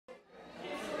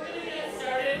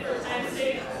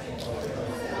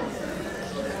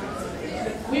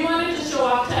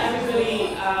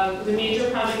the major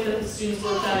project that the students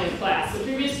worked on in class. The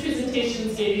previous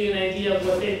presentations gave you an idea of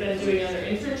what they've been doing on their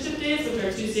internship days, which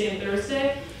are Tuesday and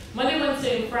Thursday. Monday,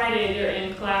 Wednesday, and Friday, they're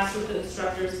in class with the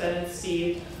instructors, Ben and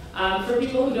Steve. For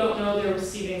people who don't know, they're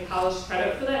receiving college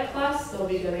credit for that class. They'll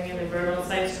be getting an environmental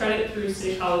science credit through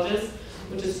city colleges,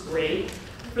 which is great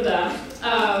for them.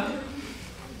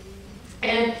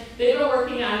 And they've been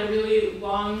working on a really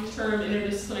long-term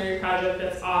interdisciplinary project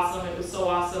that's awesome. It was so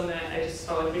awesome that I just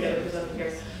felt like we got to present it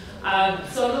here. So I'm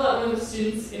going to let one of the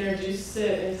students introduce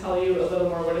it and tell you a little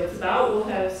more what it's about. We'll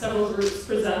have several groups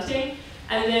presenting.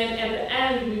 And then at the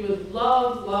end, we would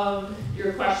love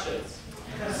your questions.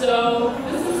 So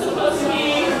this is supposed to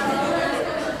be,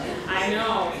 I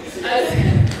know, it's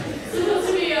supposed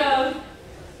to be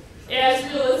as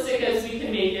realistic as we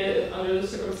can make it under the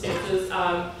circumstances.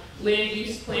 Land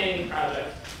use planning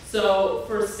project. So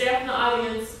for staff in the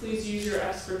audience, please use your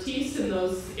expertise in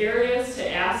those areas to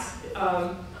ask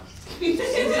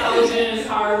intelligent and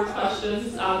hard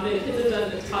questions. The kids have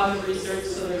done a ton of research,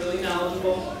 so they're really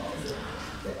knowledgeable.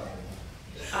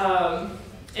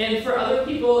 And for other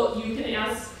people, you can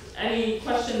ask any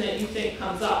question that you think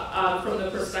comes up from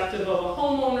the perspective of a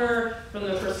homeowner, from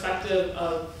the perspective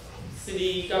of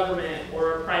city government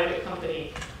or a private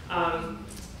company.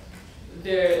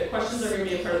 The questions are going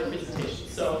to be a part of the presentation,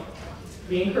 so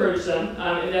we encourage them.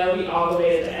 And that'll be all the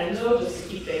way at the end, though, just to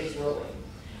keep things rolling.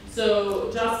 So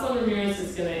Jocelyn Ramirez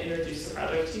is going to introduce the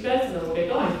project to you guys, and then we'll get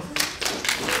going.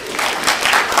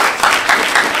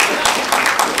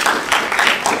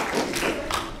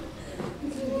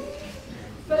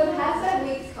 For the past 5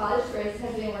 weeks, College First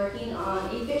has been working on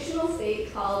a fictional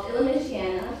state called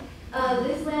Illinoisiana.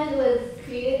 This land was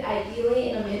created ideally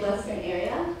in a Midwestern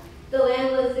area. The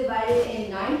land was divided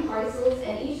in 9 parcels,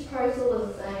 and each parcel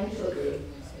was assigned to a group.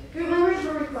 Group members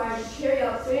were required to carry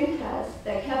out certain tasks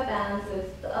that kept balance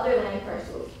with the other land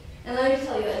parcels. And let me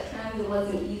tell you, at times it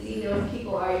wasn't easy. There were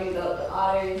people arguing about the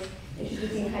otters,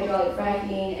 introducing hydraulic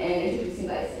fracking, and introducing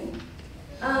bison.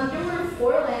 There were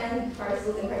 4 land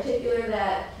parcels in particular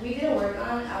that we didn't work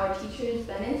on. Our teachers,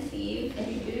 Ben and Steve,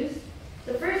 introduced.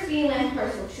 The first being land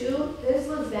parcel 2. This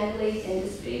was Vandalase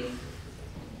Industries.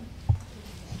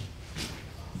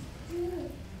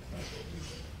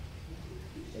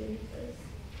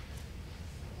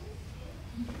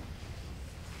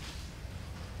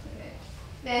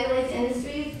 Vandalase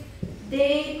Industries,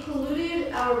 they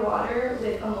polluted our water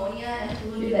with ammonia and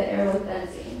polluted the air with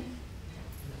benzene.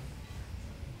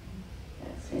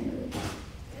 That's Vandalase.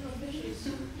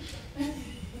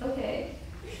 Okay,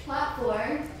 plot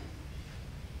 4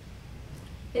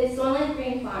 is Soylent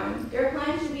Green Farm. They're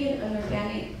applying to be an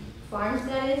organic farm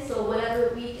status, so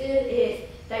whatever we did, it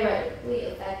directly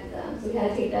affected them. So we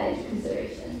had to take that into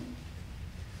consideration.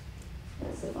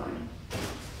 That's the farm.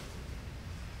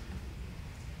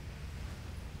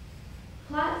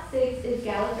 Plot 6 is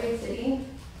Gallifrey City.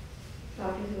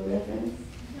 Doctor Who reference.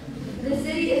 The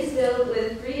city is filled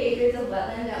with 3 acres of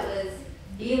wetland that was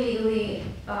illegally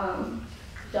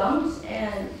dumped,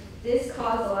 and this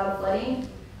caused a lot of flooding.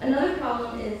 Another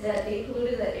problem is that they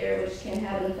polluted the air, which can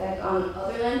have an effect on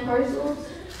other land parcels.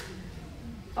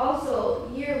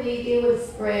 Also, yearly they would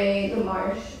spray the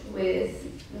marsh with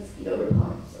mosquito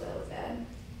repellent, so that was bad.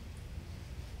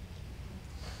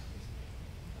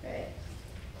 Right.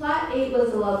 Plot 8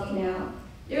 was the Love Canal.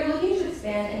 They're looking to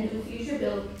expand and do future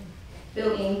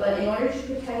building, but in order to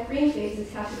protect green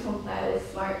spaces, have to comply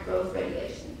with smart growth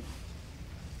regulations.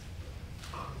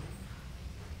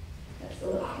 That's the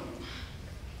Love Canal.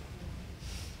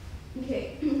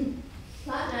 Okay,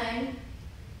 plot 9.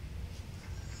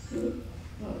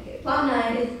 Okay, plot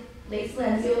 9 is Lake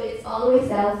Silencio. It's all the way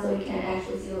south, so you can't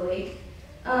actually see the lake.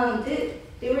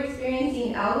 They were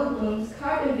experiencing algal blooms,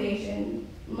 carp invasion,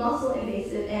 mussel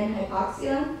invasive, and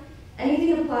hypoxia.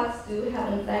 Anything the plots do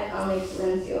have an effect on Lake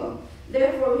Silencio.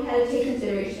 Therefore, we had to take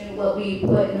consideration what we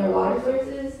put in our water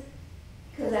sources,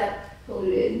 because that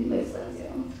polluted Lake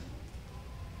Silencio.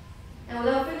 And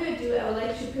without further ado, I would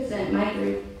like to present my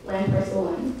group, Land Parcel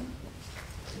 1.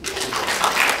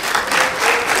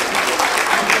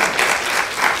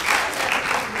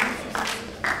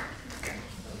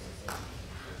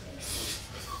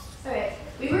 Alright,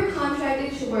 we were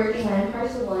contracted to work in Land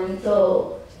Parcel 1,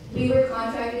 so we were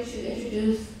contracted to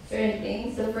introduce certain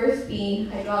things. The first being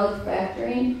hydraulic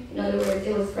fracturing, in other words,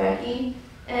 it was fracking.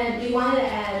 And we wanted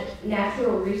to add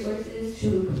natural resources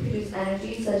to produce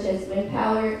energy, such as wind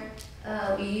power.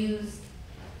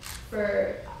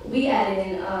 We added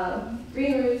in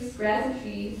green roofs, grass and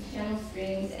trees, channel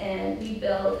streams, and we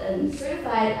built a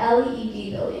certified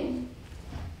LED building.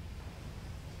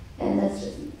 And that's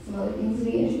just some other things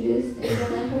we introduced in the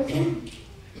land parcel.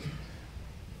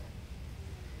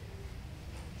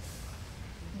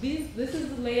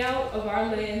 layout of our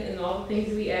land and all the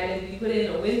things we added. We put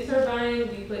in a wind turbine,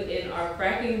 we put in our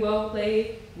fracking well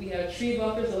play, we have tree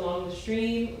buffers along the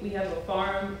stream, we have a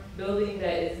farm building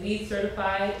that is LEED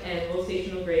certified and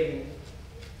rotational grading.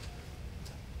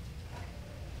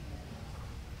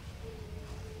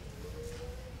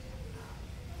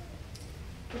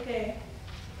 Okay,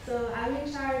 so I'm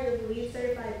in charge of the LEED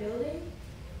certified building,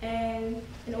 and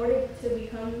in order to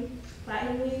become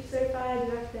platinum LEED certified,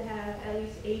 you have to have at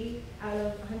least 80 out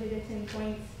of 110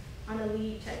 points on the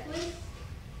LEED checklist.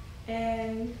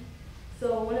 And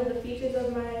so one of the features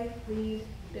of my LEED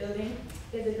building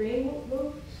is a green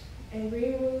roof, and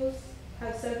green roofs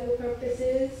have several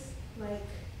purposes, like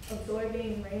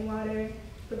absorbing rainwater,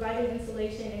 providing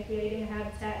insulation, and creating a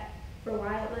habitat for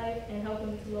wildlife and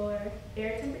helping to lower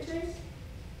air temperatures.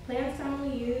 Plants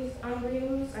commonly used on green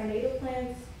roofs are native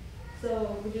plants,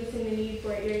 so reducing the need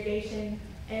for irrigation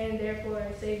and therefore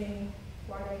saving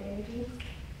water and energy.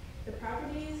 The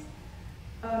properties,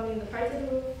 the parts of the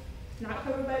roof not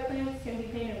covered by plants can be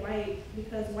painted white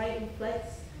because white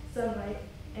reflects sunlight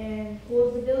and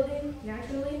cools the building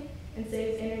naturally and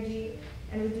saves energy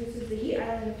and reduces the heat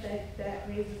island effect that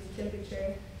raises the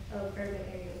temperature of urban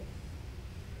areas.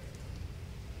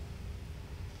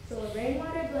 So a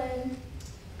rainwater blend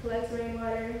collects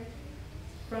rainwater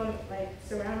from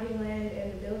surrounding land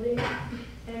and the building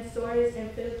and stores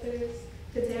and filters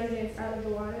contaminants out of the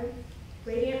water.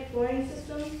 Radiant flooring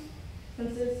system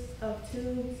consists of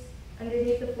tubes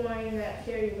underneath the flooring that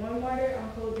carry warm water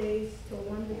on cold days to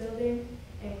warm the building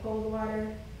and cold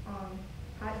water on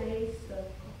hot days to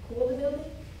cool the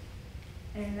building,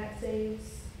 and that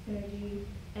saves energy.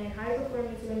 And high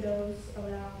performance windows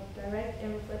allow direct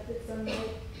and reflected sunlight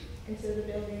into the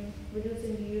building,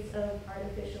 reducing the use of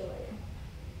artificial lighting.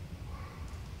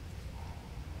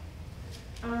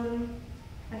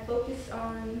 I focused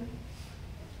on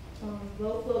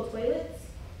low flow toilets,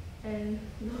 and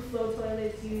low flow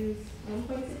toilets use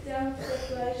 1.6 gallons per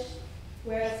flush,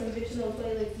 whereas conventional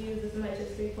toilets use as much as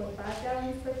 3.5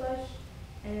 gallons per flush,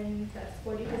 and that's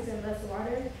 40% less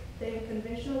water than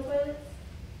conventional toilets.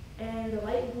 And the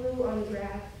light blue on the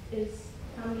graph is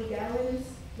how many gallons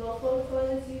low flow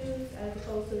toilets use as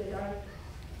opposed to the dark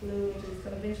blue, which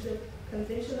is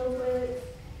conventional toilets,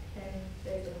 and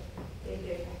there's a big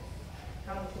difference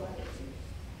how much water is used.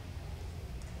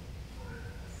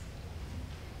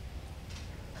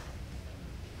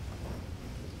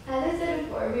 As I said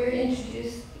before, we're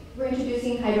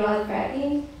introducing hydraulic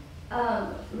fracking.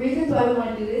 Reasons why we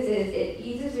want to do this is it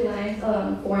eases reliance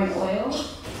on foreign oil.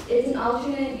 It's an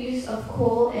alternate use of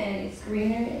coal, and it's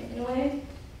greener in a way.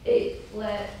 It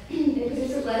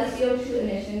produces less CO2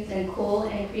 emissions than coal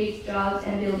and creates jobs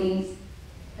and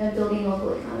building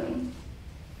local economy.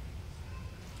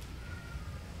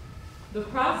 The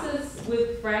process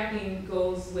with fracking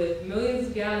goes with millions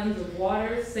of gallons of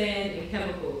water, sand, and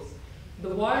chemicals. The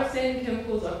water, sand, and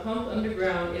chemicals are pumped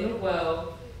underground in a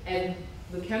well, and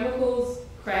the chemicals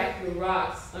crack the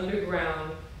rocks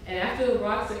underground. And after the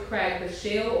rocks are cracked, the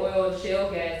shale oil and shale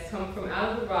gas come from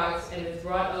out of the rocks and is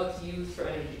brought up to use for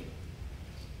energy.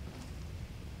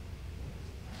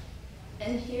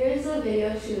 And here's a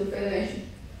video to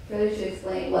further to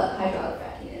explain what hydraulic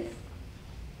fracking is.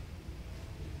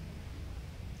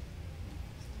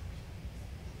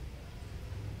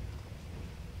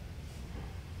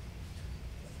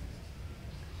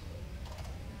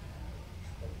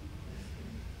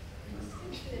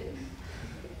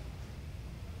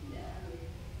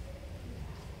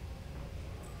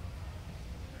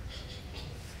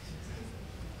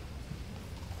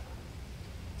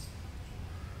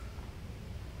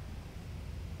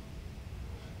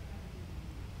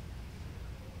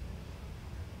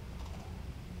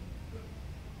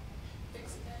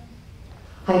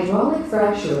 Hydraulic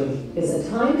fracturing is a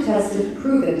time-tested,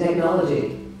 proven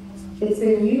technology. It's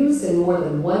been used in more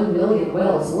than 1 million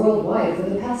wells worldwide for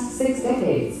the past 6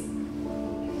 decades.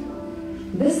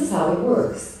 This is how it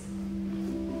works.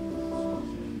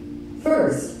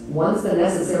 First, once the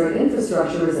necessary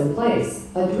infrastructure is in place,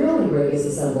 a drilling rig is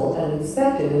assembled and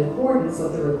inspected in accordance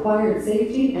with the required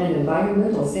safety and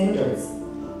environmental standards.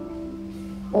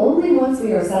 Only once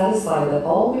we are satisfied that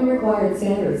all the required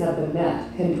standards have been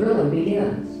met can drilling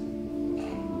begin.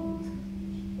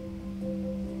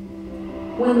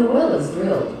 When the well is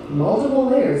drilled, multiple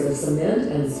layers of cement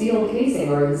and steel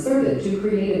casing are inserted to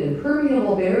create an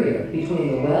impermeable barrier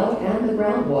between the well and the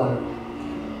groundwater.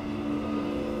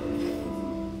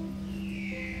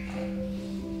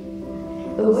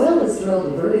 The well is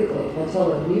drilled vertically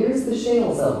until it nears the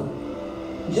shale zone.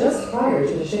 Just prior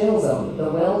to the shale zone, the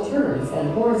well turns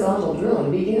and horizontal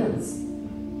drilling begins.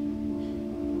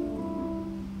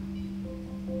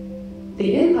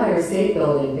 The Empire State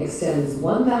Building extends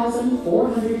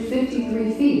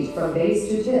 1,453 feet from base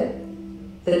to tip.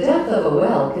 The depth of a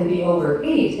well can be over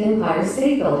 8 Empire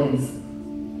State Buildings.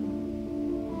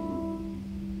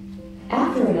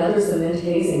 After another cement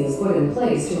casing is put in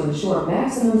place to ensure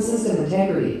maximum system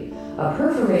integrity, a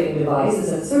perforating device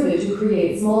is inserted to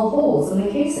create small holes in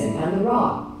the casing and the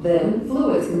rock. Then,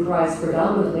 fluids comprised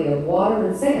predominantly of water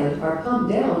and sand are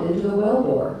pumped down into the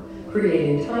wellbore,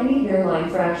 creating tiny hairline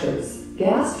fractures.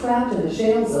 Gas trapped in the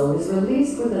shale zone is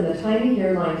released within the tiny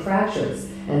hairline fractures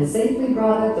and safely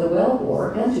brought up the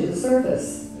wellbore and to the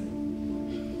surface.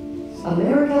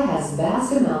 America has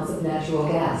vast amounts of natural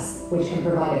gas, which can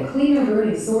provide a cleaner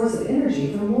burning source of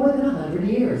energy for more than 100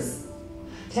 years.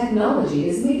 Technology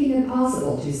is making it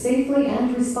possible to safely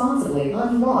and responsibly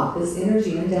unlock this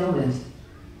energy endowment.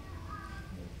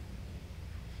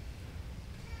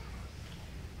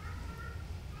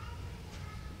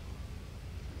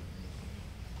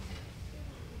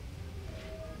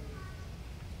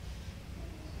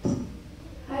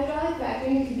 Hydraulic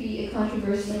fracturing can be a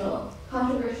controversial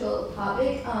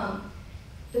topic.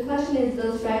 The question is,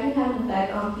 does fracking have an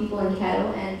effect on people and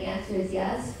cattle? And the answer is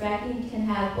yes. Fracking can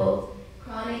have both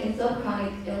chronic and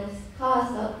subchronic illness, cause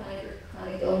subchronic or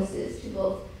chronic illnesses to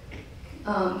both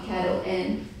cattle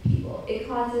and people. It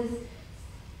causes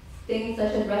things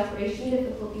such as respiration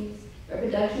difficulties,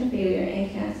 reproduction failure, and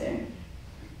cancer.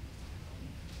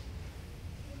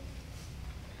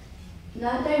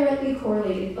 Not directly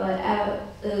correlated, but at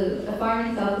a farm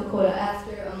in South Dakota,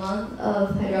 after a month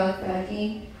of hydraulic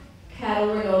fracking, cattle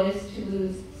were noticed to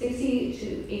lose 60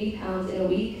 to 80 pounds in a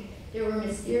week. There were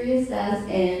mysterious deaths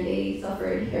and they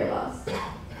suffered hair loss.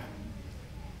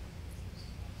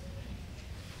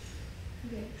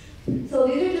 So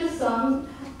these are just some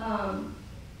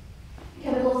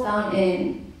chemicals found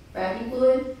in fracking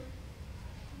fluid.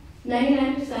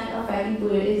 99% of fracking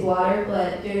fluid is water,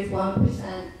 but there's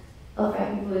 1% of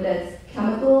fracking fluid that's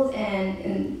chemicals,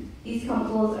 and these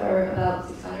chemicals are about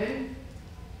 600.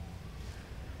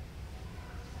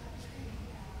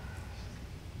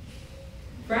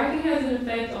 Fracking has an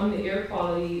effect on the air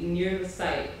quality near the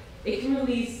site. It can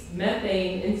release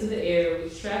methane into the air,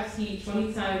 which traps heat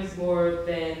 20 times more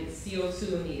than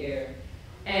CO2 in the air.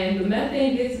 And the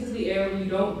methane gets into the air when you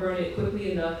don't burn it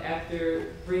quickly enough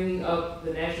after bringing up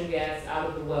the natural gas out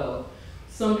of the well.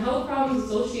 Some health problems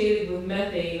associated with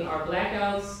methane are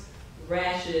blackouts,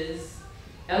 rashes,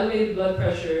 elevated blood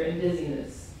pressure, and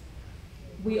dizziness.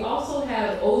 We also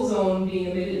have ozone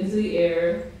being emitted into the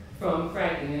air from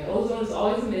fracking, and ozone is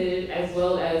always emitted, as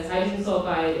well as hydrogen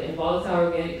sulfide and volatile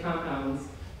organic compounds.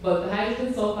 But the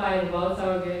hydrogen sulfide and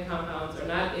volatile organic compounds are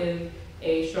not in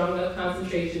a strong enough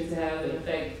concentration to have an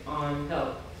effect on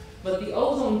health. But the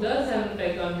ozone does have an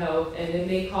effect on health, and it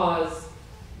may cause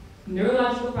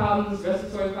neurological problems,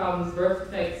 respiratory problems,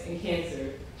 birth defects, and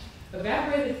cancer.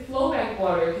 Evaporated flowback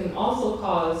water can also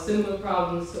cause similar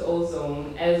problems to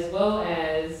ozone, as well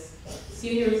as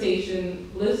skin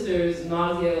irritation, blisters,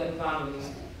 nausea, and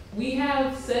vomiting. We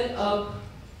have set up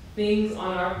things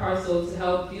on our parcel to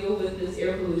help deal with this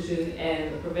air pollution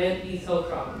and prevent these health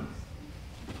problems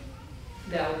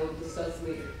that we'll discuss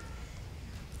later.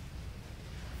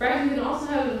 Fracking can also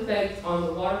have an effect on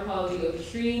the water quality of the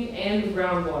stream and the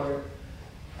groundwater.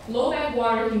 Flowback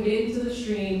water can get into the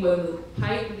stream when the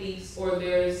pipe leaks or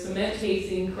there's cement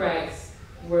casing cracks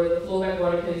where the flowback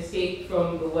water can escape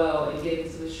from the well and get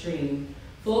into the stream.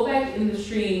 Flowback in the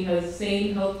stream has the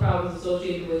same health problems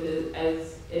associated with it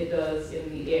as it does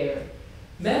in the air.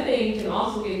 Methane can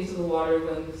also get into the water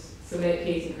when the cement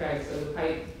casing cracks or the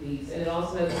pipe leaks, and it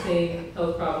also has the same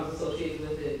health problems associated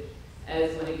with it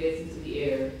as when it gets into the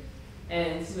air.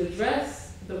 And to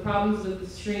address the problems with the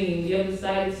stream, we have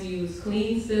decided to use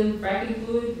clean stem fracking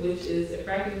fluid, which is a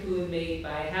fracking fluid made by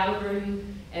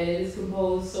Halliburton, and it is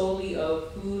composed solely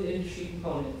of food industry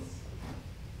components.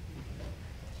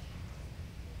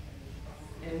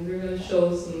 And we're going to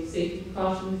show some safety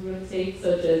precautions we're going to take,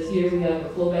 such as here we have a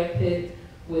flowback pit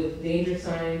with danger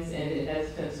signs, and it has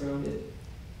a fence around it.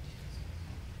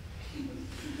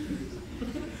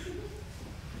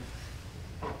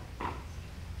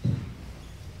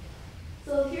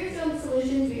 So here's some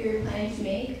solutions we are planning to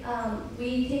make.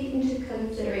 We take into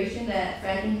consideration that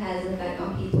fracking has an effect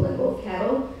on people and both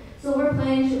cattle. So we're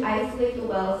planning to isolate the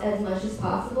wells as much as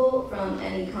possible from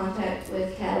any contact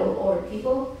with cattle or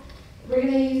people. We're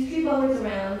going to use tree buffers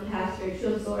around the pasture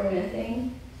to absorb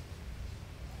methane.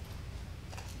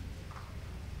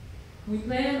 We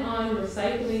plan on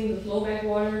recycling the flowback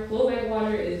water. Flowback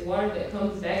water is water that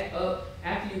comes back up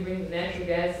after you bring the natural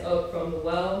gas up from the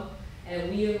well. and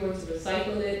we are going to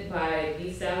recycle it by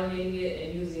desalinating it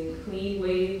and using Clean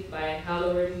Wave by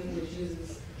Halliburton, which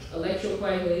uses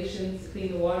electrocoagulation to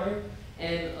clean the water.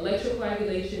 And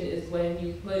electrocoagulation is when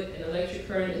you put an electric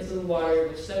current into the water,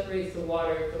 which separates the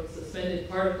water from suspended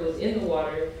particles in the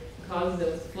water, causes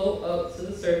them to float up to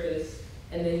the surface,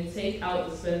 and then you take out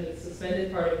the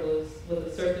suspended particles with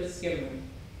a surface skimmer.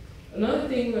 Another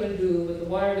thing we're going to do with the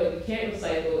water that we can't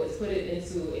recycle is put it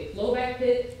into a flowback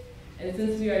pit, and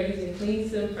since we are using clean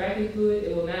stem fracking fluid,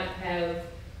 it will not have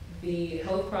the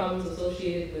health problems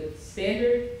associated with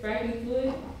standard fracking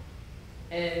fluid.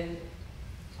 And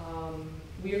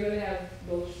we are going to have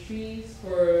those trees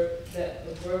that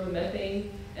absorb the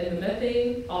methane. And the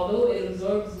methane, although it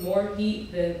absorbs more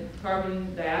heat than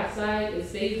carbon dioxide, it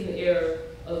stays in the air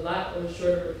a lot of a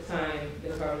shorter time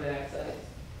than carbon dioxide.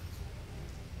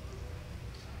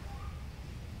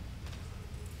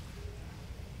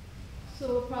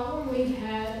 So a problem we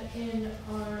had in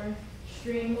our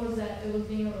stream was that it was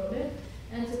being eroded.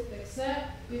 And to fix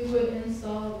that, we would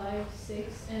install live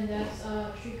stakes, and that's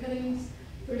tree cuttings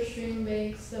for stream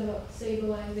bank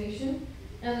stabilization.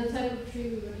 And the type of tree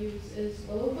we would use is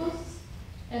willow posts.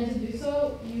 And to do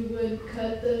so, you would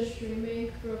cut the stream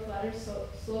bank for a flatter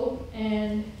slope,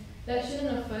 and that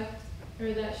shouldn't put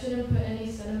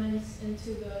any sediments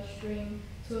into the stream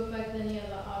to affect any of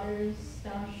the otters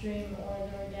downstream or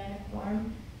the organic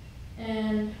farm.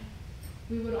 And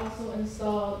we would also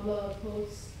install the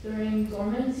posts during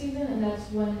dormant season, and that's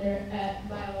when they're at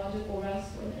biological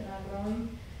rest, when they're not growing.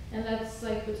 And that's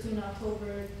like between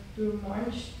October through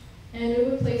March. And we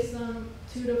would place them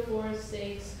 2 to 4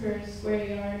 stakes per square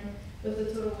yard with a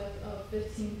total width of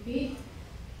 15 feet.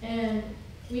 And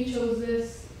we chose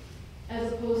this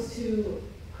as opposed to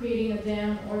creating a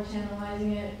dam or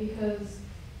channelizing it because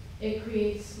it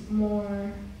creates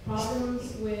more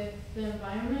problems with the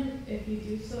environment if you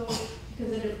do so,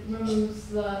 because it removes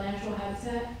the natural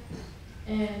habitat,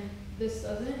 and this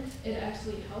doesn't. It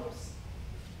actually helps.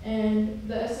 And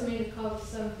the estimated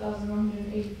cost is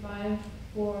 $7,185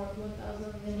 for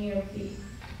 1,000 linear feet.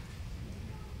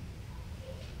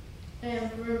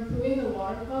 And for improving the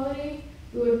water quality,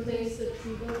 we would place the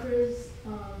tree buffers,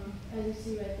 as you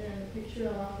see right there in the picture,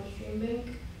 along the stream bank.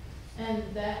 And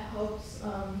that helps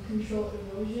control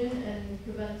erosion and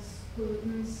prevents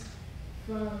pollutants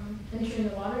from entering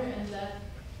the water, and that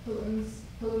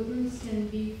pollutants can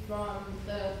be from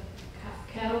the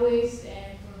cattle waste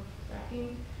and from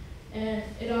fracking. And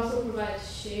it also provides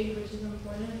shade, which is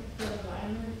important for the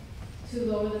environment to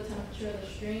lower the temperature of the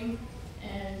stream,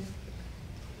 and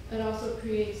it also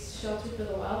creates shelter for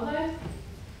the wildlife.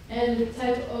 And the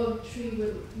type of tree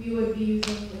we would be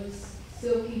using is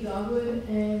silky dogwood,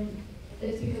 and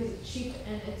it's because it's cheap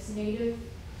and it's native.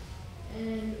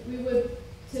 And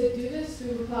to do this, we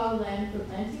would plow land for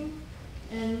planting,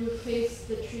 and we would place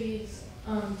the trees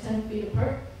 10 feet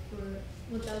apart for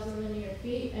 1,000 linear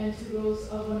feet and 2 rows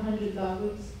of 100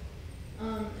 dogwoods.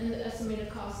 And the estimated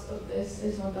cost of this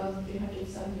is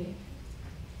 $1,370.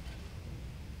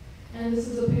 And this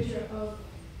is a picture of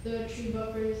the tree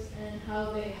buffers and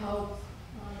how they help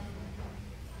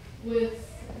with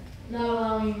not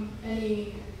allowing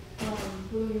any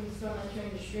pollutants from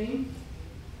entering the stream.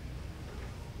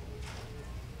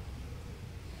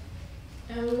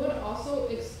 And we would also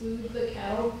exclude the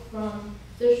cattle from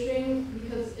the stream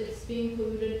because it's being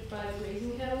polluted by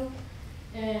grazing cattle,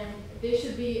 and they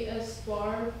should be as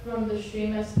far from the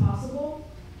stream as possible.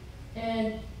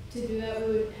 And to do that,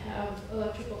 we would have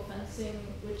electrical fencing,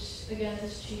 which again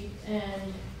is cheap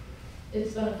and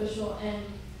it's beneficial. And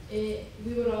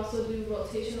we would also do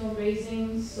rotational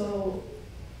grazing, so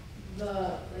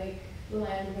the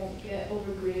land won't get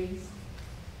overgrazed.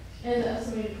 And the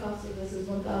estimated cost of this is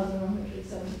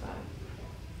 $1,175.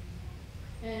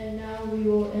 And now we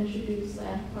will introduce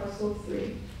land parcel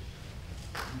 3.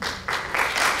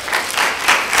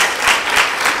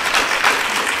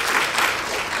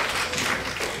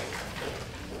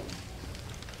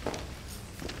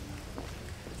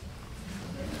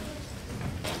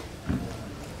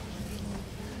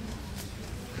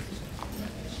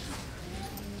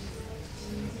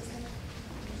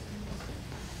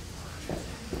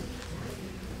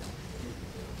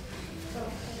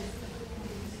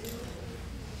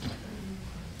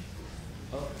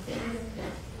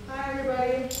 Hi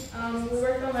everybody, we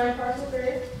worked on land parcel 3.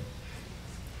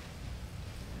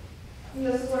 And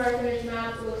this is what our finished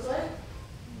map looks like.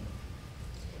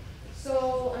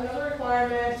 So a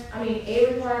requirement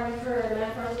for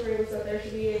land parcel 3 was that there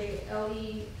should be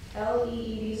a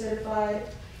LEED certified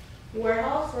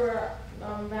warehouse for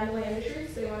Van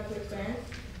Industries. They wanted to expand.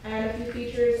 And a few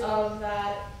features of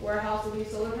that warehouse will be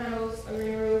solar panels, a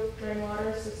green roof,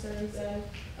 rainwater cisterns, and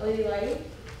LED lighting.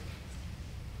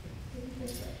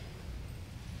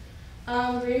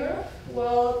 Green roof.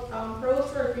 Well,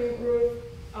 pros for a green roof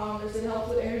is it helps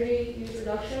with energy use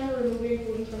reduction, removing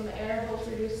pollutants from the air, helps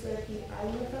reduce the heat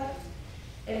island effect.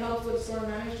 It helps with storm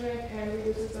management and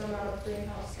reduces the amount of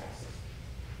greenhouse gases.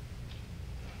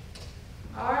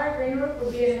 Our green roof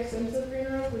would be an extensive green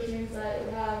roof, which means that it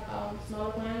would have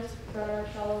smaller plants that are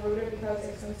shallow rooted because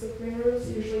extensive green roofs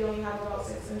usually only have about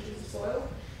 6 inches of soil,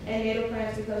 and native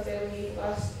plants because they would need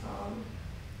less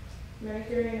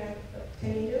manicuring and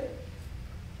tending to it.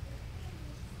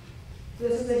 So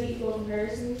this is a heat flow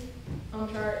comparison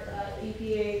chart that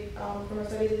EPA, from a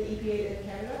study that the EPA did in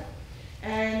Canada.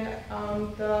 And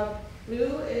the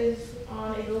blue is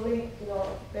on a building,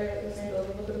 well, they're the same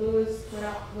building, but the blue is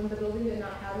when the building did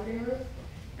not have a green roof,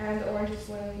 and the orange is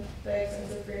when the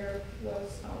extensive green roof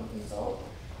was installed.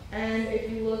 And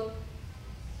if you look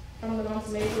from the months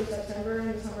May through September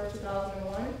and December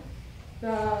 2001,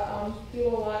 the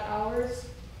kilowatt hours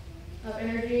of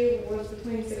energy was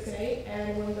between 6 and 8,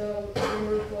 and when the green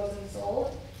roof was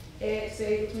installed, it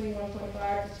stayed between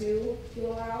 1.5 to 2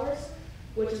 kilowatt hours,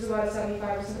 which is about a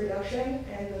 75% reduction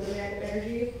in the demand of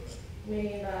energy,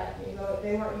 meaning that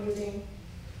they weren't using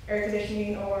air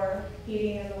conditioning or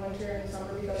heating in the winter and the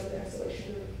summer because of the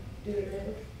installation due to green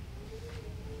roof.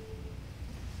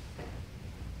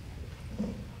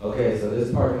 Okay, so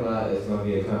this parking lot is going to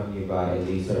be accompanied by a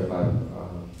LEED certified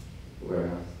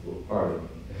warehouse. Pardon me.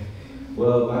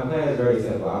 Well, my plan is very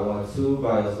simple. I want 2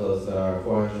 biospheres that are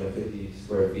 450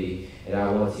 square feet, and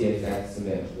I want TX active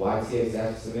cement. Why TX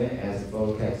active cement? As a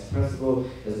photocatalytic principle,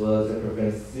 as well as it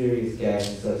prevents serious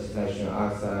gases such as nitrogen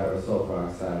oxide or sulfur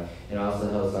oxide, and also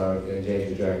helps our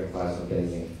endangered dragonflies from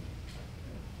benzene.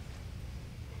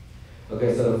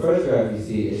 Okay, so the first graph you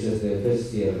see is just the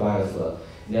efficiency of the biosphere.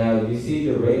 Now, you see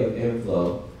the rate of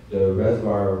inflow, the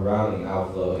reservoir routing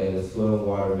outflow, and the soil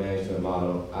water management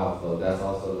model outflow. That's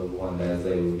also the one that is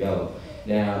labeled yellow.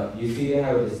 Now, you see they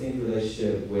have a distinct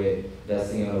relationship with that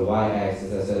seen on the y-axis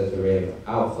that says the rate of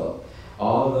outflow.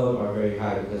 All of them are very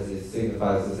high because it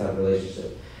signifies this type of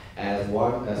relationship. As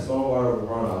stormwater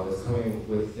runoff is coming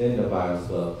within the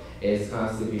biosphere, it's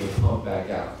constantly being pumped back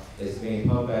out. It's being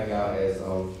pumped back out as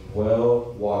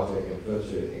well watered and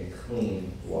filtered and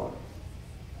clean water.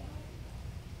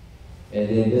 And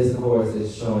then this, of course,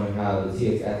 is showing how the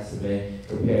TX active cement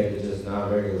compared to just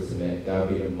non-regular cement, that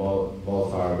would be the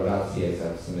Moltar without TX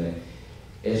active cement.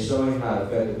 It's showing how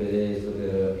effective it is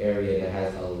within an area that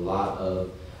has a lot of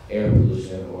air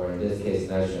pollution, or in this case,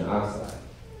 nitrogen oxide.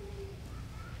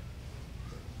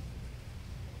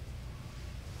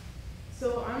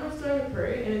 So I'm restoring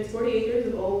Prairie, and it's 40 acres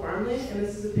of old farmland, and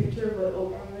this is a picture of what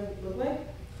old farmland looked like.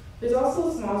 There's also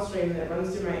a small stream that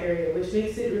runs through my area, which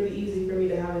makes it really easy for me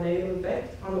to have a negative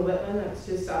effect on the wetland that's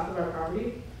just south of our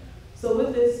property. So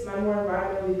with this, my more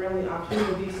environmentally friendly option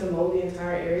would be to mow the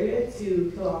entire area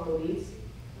to kill off the weeds.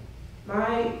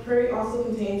 My prairie also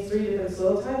contains 3 different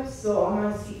soil types, so all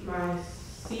my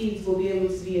seeds will be able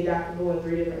to be adaptable in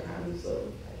 3 different kinds of soil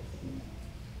types.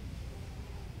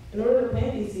 In order to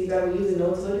plant these seeds, I will use a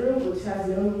no-till drill, which has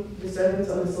minimum disturbance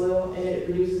on the soil and it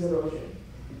reduces erosion.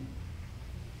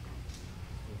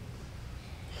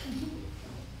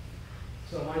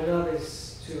 So my job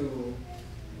is to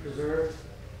preserve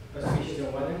a species in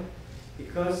wetland.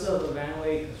 Because of the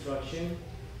man-made construction,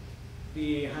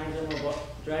 the hindernal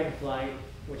dragonfly,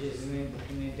 which is an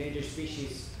endangered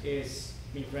species, is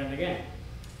being threatened again.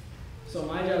 So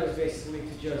my job is basically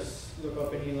to just look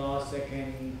up any laws that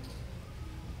can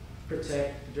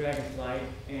protect the dragonfly,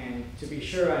 and to be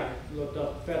sure I looked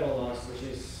up federal laws, which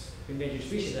is the Endangered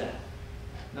Species Act.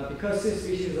 Now because this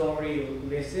species is already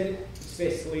listed, it's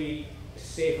basically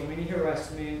safe from any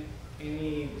harassment,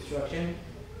 any destruction,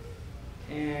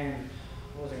 and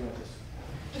what was I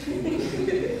going with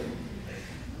this?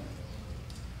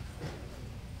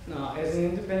 Now, as an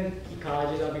independent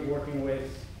ecologist, I'll be working with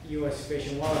U.S. Fish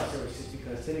and Wildlife Services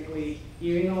because technically,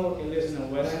 even though it lives in a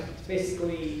wetland, it's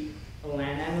basically a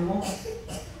land animal.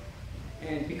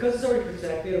 And because it's already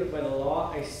protected by the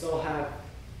law, I still have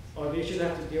other issues I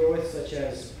have to deal with, such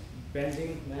as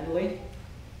benzene manually.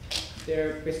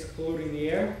 They're basically polluting the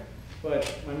air, but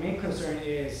my main concern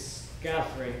is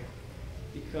gallifrey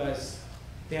because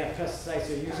they have pesticides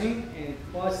they're using, and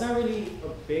while it's not really a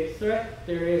big threat,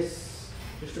 there is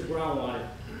just the groundwater.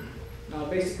 Now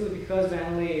basically because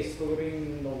vanillin is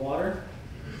polluting the water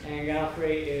and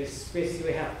gallifrey is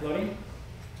basically half flooding,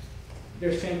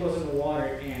 there's chemicals in the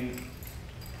water, and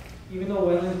even though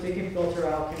wetlands, they can filter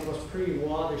out chemicals pretty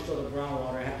well, there's still the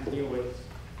groundwater I have to deal with.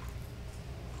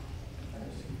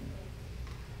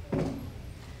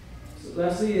 So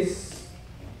lastly is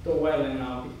the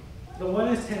wetland. The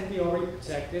wetlands tend to be already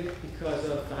protected because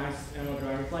of the Heinz Emerald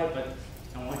Dragonfly, but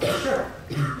I want to be sure.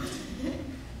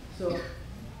 So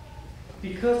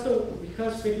because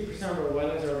 50% of our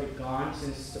wetlands are already gone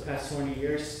since the past 20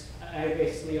 years, I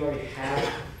basically already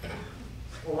have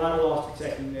a lot of laws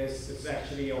protecting this. It's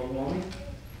actually overwhelming.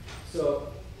 So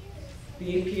the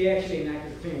EPA actually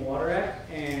enacted the Clean Water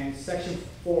Act, and Section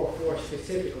 404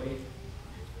 specifically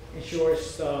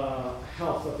ensures the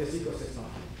health of this ecosystem.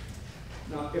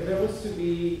 Now, if there was to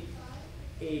be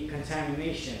a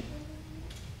contamination,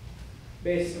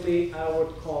 basically I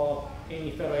would call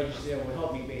any federal agency that would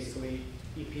help me, basically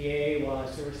EPA,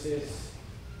 Wildlife Services,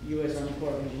 U.S. Army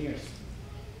Corps of Engineers.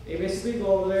 They basically go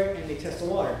over there and they test the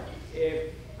water.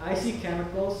 If I see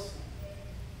chemicals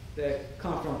that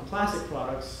come from plastic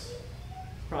products,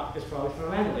 it's probably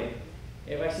from vanillate.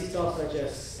 If I see stuff such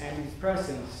as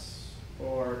antidepressants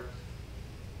or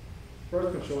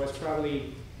birth control, it's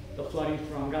probably the flooding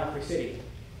from Godfrey City.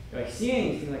 If I see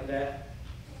anything like that,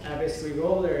 I basically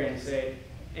go over there and say,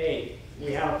 hey,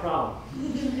 we have a problem.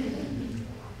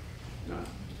 Now,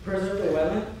 to preserve the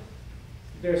wetland,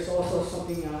 there's also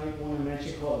something I want to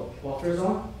mention called a buffer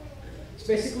zone. It's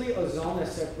basically a zone that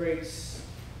separates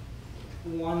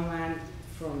one land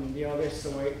from the other. It's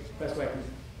the best way I can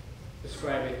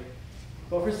describe it.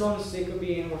 Buffer zones, they could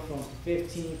be anywhere from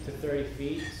 15 to 30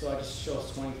 feet, so I just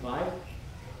chose 25.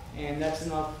 And that's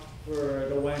enough for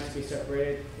the wetlands to be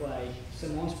separated, like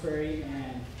Simone's Prairie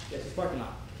and Jesse's parking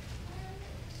lot.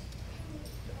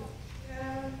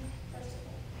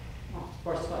 Oh,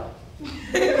 parcel 5.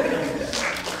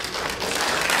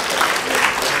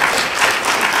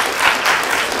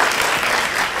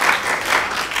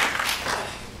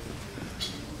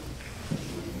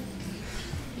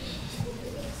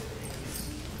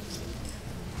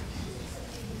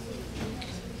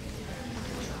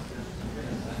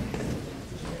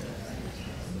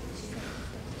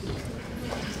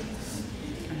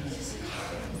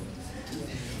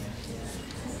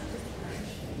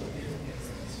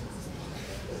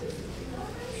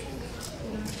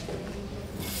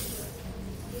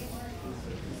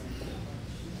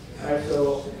 Alright,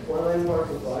 so Wetland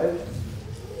Parcel 5.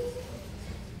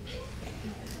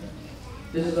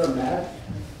 This is our map.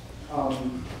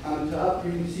 On top,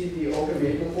 you can see the oak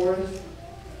maple forest,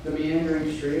 the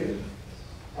meandering stream,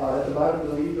 at the bottom of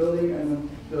the lead building, and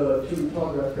the two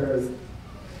tall grass prairies.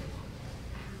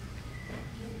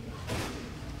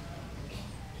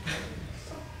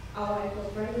 Our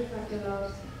eco-friendly parking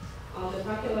lot. The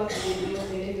parking lot will be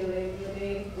used in the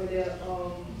building with the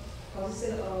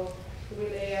consisted of 3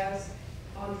 layers,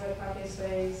 100 parking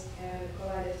space, and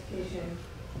color identification.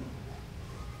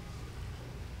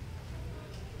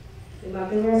 The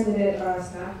materials needed are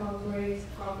snap concrete,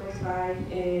 concrete pipe,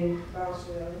 and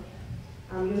bowswell.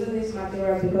 I'm using these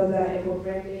materials because they are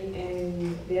eco-friendly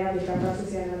and they have the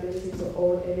capacity and ability to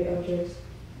hold heavy objects.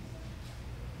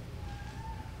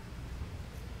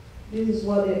 This is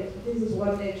what the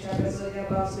trapezoidal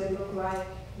bowswell look like.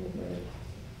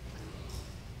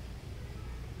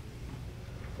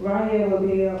 Right here will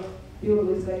be filled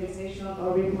with vegetation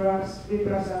or riprap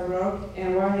and rock,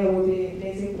 and right here will be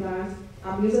native plants.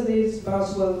 I'm using this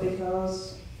bowswell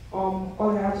because all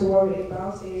I have to worry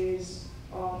about is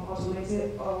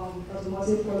automotive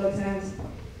pollutants,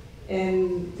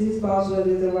 and this bowswell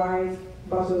is the right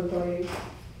bowswell for it.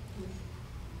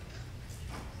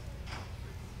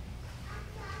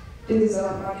 This is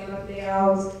our parking lot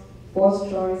layout, first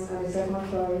choice and the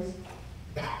second choice.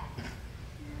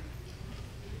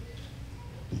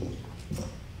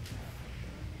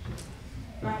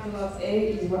 Parking lot A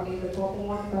is the purple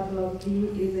one, parking lot B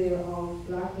is the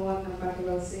black one, and parking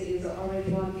lot C is the orange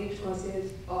one. Each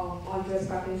consists of 100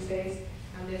 parking space,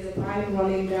 and there's a pipe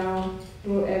running down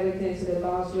through everything to the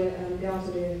bowswell and down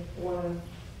to the water.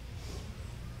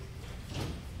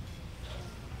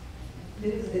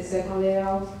 This is the second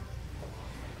layout.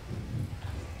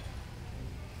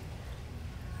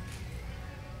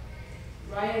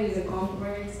 Right here is the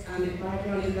concrete, and the pipe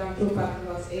running down through parking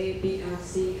lots A, B, and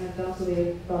C, and down to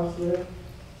the bowswell.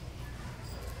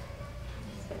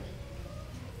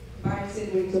 Bison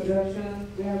reintroduction.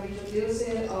 We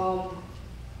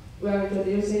are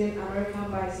introducing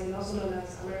American bison, also known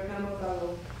as American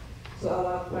buffalo, to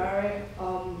our parrot,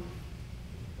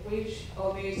 which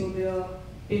of it will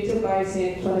be 50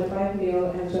 bison, 25 male,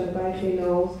 and 25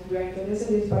 females. We are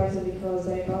introducing this bison because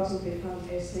they are about to become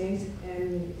extinct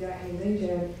and they are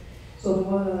endangered. So we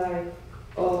want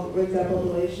to raise their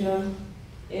population.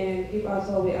 And if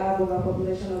also we have a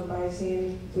population of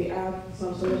bison, we have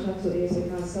some solution to it. We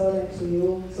can sell them to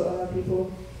you, to other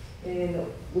people, and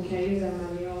we can use their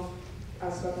manure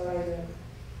as fertilizer.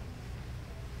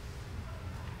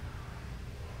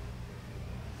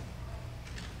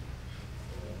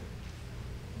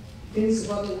 This is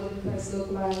what the wooden fence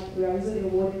look like. We are using the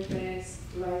wooden fence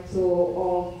like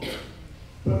to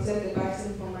protect the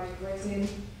bison from migrating.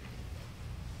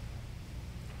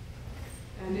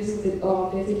 And this is the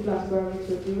native plant where we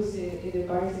produce in the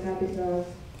bison habitat.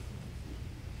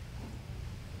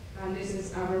 And this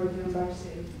is American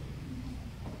bison.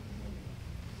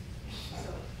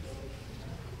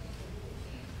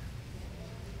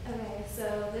 Okay,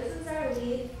 so this is our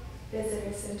lead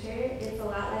visitor center. It's a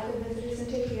lot like the visitor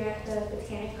center here at the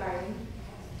Botanic Garden.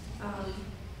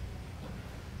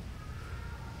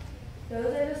 Those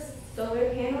are the solar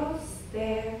panels.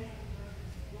 They're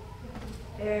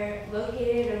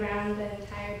located around the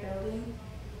entire building.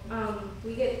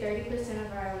 We get 30%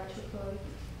 of our electrical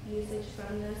usage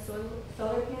from the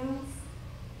solar panels.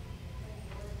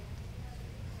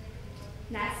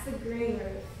 That's the green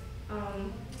roof.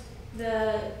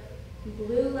 The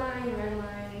blue line, red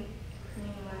line,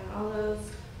 green line, all those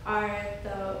are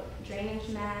the drainage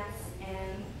mats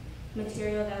and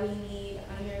material that we need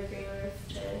under a green roof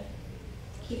to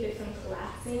keep it from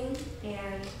collapsing.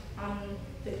 And on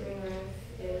the green roof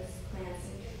is plants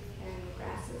and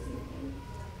grasses and things.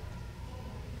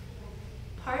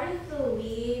 Part of the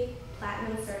LEED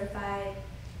Platinum Certified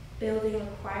building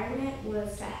requirement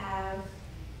was to have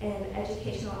an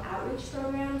educational outreach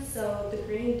program. So the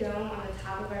green dome on the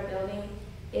top of our building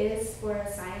is for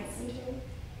a science center.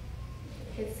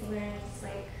 Kids learn just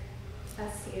like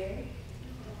us here.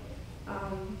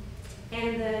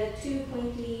 And the two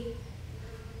pointy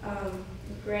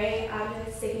gray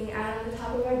objects sticking out of the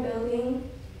top of our building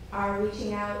are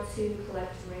reaching out to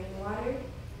collect rainwater.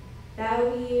 That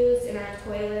will be used in our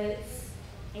toilets,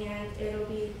 and it'll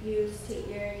be used to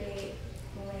irrigate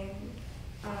when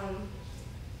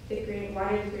the green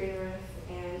roof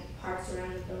and parks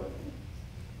around the building.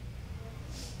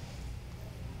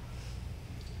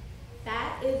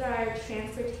 That is our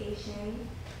transportation.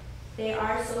 They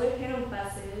are solar panel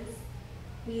buses.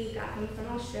 We got them from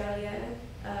Australia.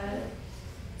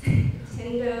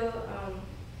 Tendo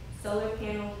solar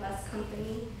panel bus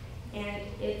company, and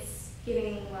it's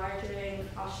getting larger in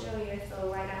Australia, so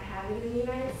why not have it in the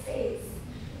United States?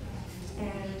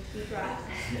 And we brought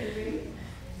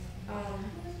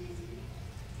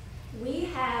we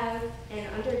have an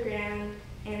underground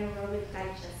anaerobic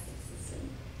digestive system.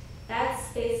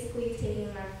 That's basically taking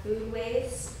our food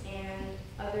waste and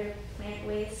other plant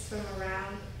waste from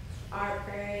around our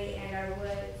prairie and our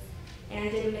woods, and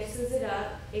it mixes it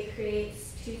up. It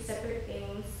creates two separate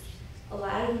things: a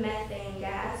lot of methane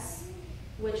gas,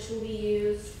 which will be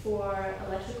used for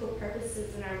electrical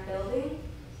purposes in our building,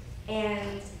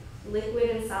 and liquid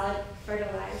and solid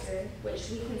fertilizer, which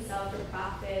we can sell for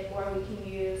profit or we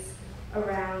can use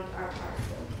around our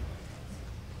parcel.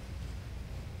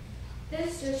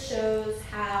 This just shows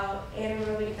how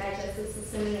anaerobic digestive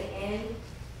system in the end,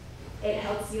 it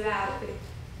helps you out.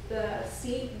 The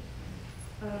steep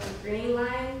green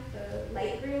line, the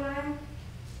light green line,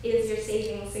 is your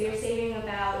savings. So you're saving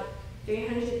about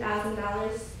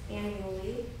 $300,000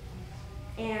 annually.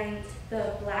 And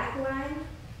the black line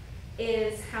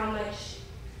is how much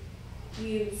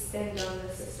you spend on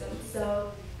the system.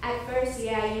 So at first,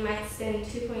 yeah, you might spend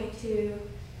 $2.2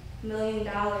 million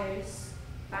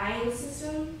buying the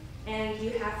system, and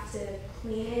you have to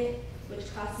clean it,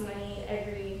 which costs money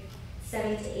every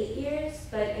 7 to 8 years,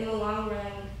 but in the long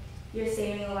run, you're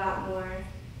saving a lot more.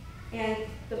 And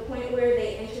the point where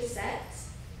they intersect,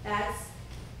 that's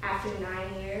after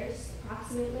 9 years,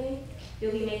 approximately,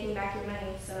 you'll be making back your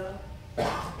money, so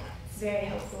it's very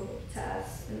helpful to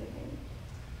us.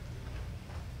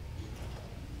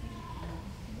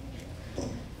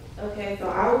 Okay, so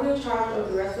I was in charge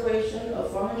of the restoration of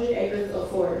 400 acres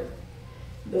of forest.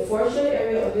 The forested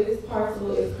area of this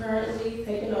parcel is currently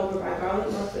taken over by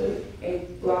garlic mustard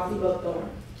and glossy buckthorn.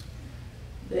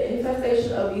 The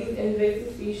infestation of these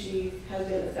invasive species has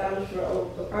been established for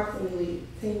approximately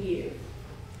 10 years.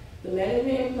 The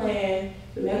management plan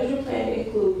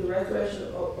includes the restoration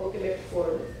of oak and maple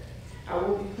forest. I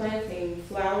will be planting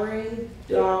flowering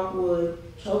dogwood,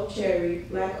 choke cherry,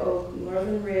 black oak,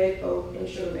 northern red oak, and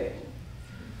sugar maple.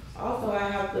 Also, I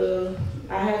have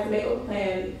to make a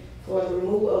plan for the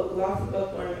removal of the glossy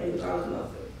buckthorn and the garlic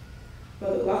mustard.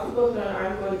 For the glossy buckthorn,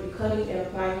 I'm going to be cutting and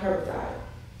applying herbicide.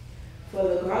 For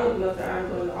the garlic mustard, I'm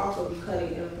going to also be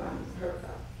cutting and applying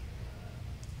herbicide.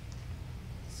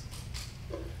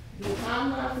 The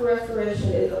timeline for restoration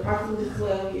is approximately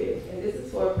 12 years, and this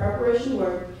is for preparation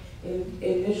work,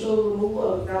 initial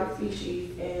removal of exotic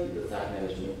species, and the site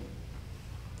management.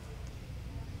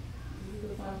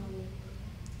 the funds will.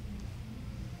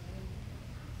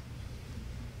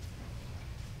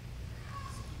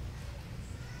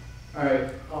 All right,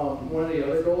 one of the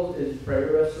other goals is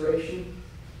prairie restoration.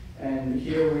 And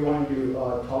here we want to do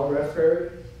tall grass prairie.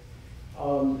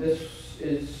 This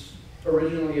is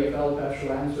originally a fallow pasture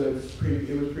land, so it was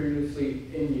previously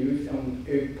in use, and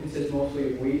it consists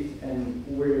mostly of weeds. And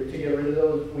to get rid of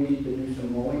those, we need to do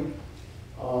some mowing.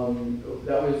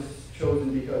 That was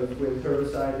chosen because with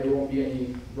herbicide, there won't be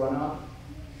any runoff.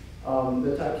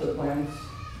 The types of plants,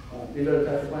 these are the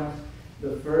types of plants.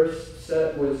 The first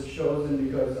set was chosen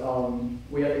because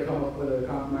we had to come up with a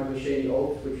compromise with shady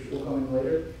oaks, which will come in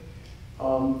later.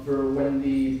 For when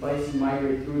the bison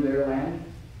migrate through their land,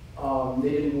 they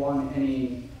didn't want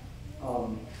any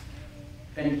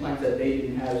plants that they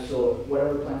didn't have. So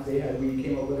whatever plants they had, we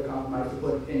came up with a compromise to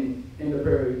put in the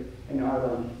prairie in our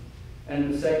land.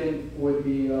 And the second would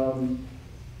be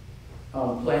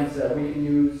plants that we can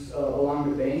use along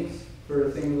the banks for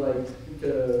things like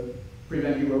to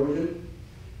prevent erosion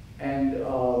and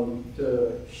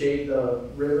to shade the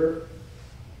river.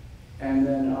 And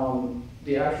then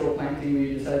the actual planting,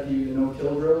 we decided to use a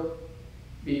no-till drill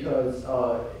because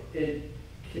it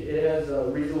has a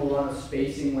reasonable amount of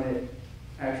spacing when it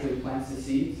actually plants the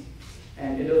seeds,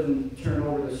 and it doesn't turn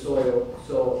over the soil,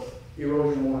 so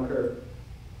erosion won't occur.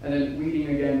 And then weeding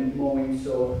again, mowing,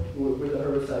 so with the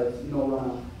herbicides, no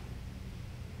runoff.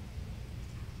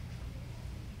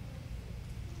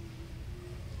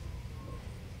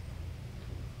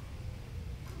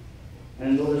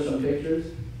 And those are some pictures.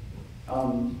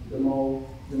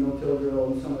 The no-till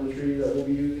drill, and some of the trees that we'll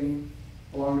be using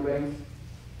along the banks.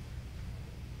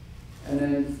 And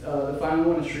then the final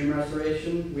one is stream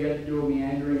restoration. We had to do a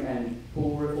meandering and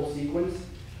pool riffle sequence.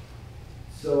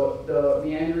 So the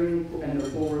meandering and the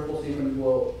pool riffle sequence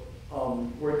will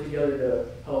work together to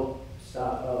help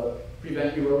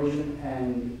prevent erosion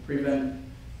and prevent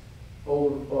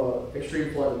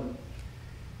extreme flooding.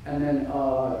 And then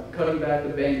cutting back the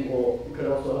bank could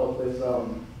also help with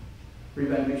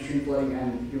prevent extreme flooding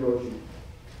and erosion.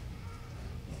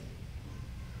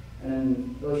 And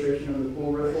then illustration of the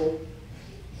pool riffle,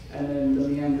 and then the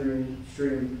meandering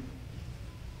stream.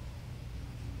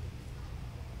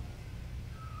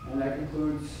 And that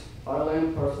concludes our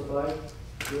land, parcel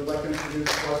 5. We would like to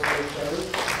introduce parcel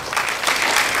 7.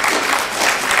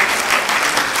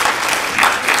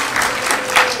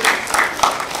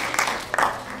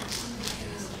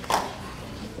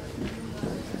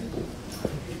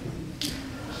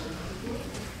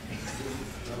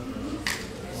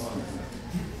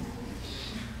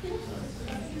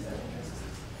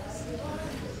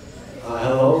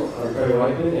 Hello, I'm Craig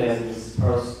Whiteman, and this is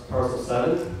parcel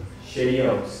 7, Shady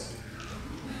Oaks.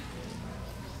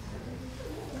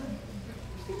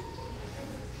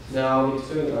 Now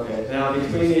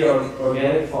between the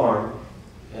organic farm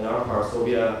and our parcel will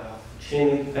be a chain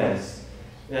link fence,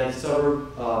 and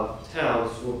suburb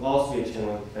towns will also be a chain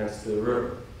link fence to the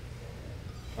river.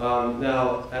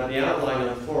 Now at the outline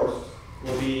of the forest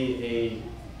will be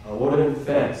a wooden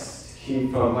fence to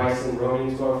keep from bison roaming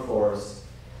into our forest,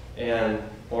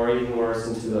 or even worse,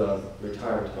 into the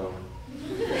retirement home.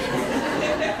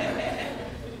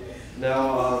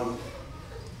 Now,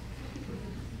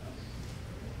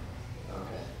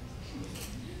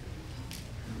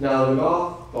 Now the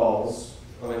golf balls,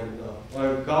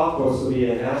 golf course will be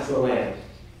a natural land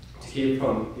to keep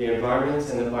from the environment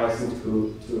and the bison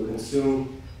to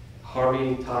consume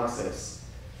harming toxics.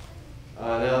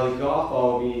 Now the golf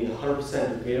ball will be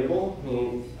 100% degradable,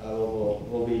 meaning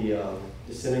will be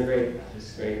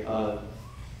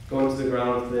going to the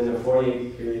ground within a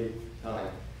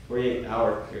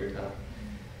 48-hour period of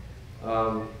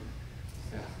time.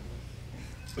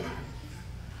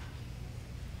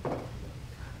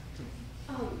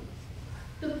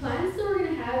 The plants that we're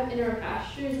going to have in our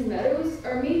pastures and meadows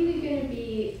are mainly going to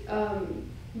be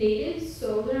natives,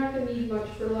 so they're not going to need much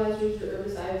fertilizers or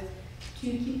herbicides to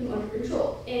keep them under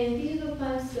control. And these are the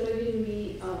plants that are going to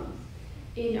be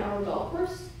in our golf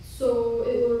course. So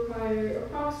it will require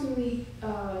approximately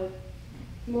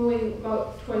mowing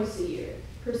about twice a year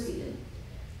per season.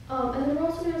 And then we're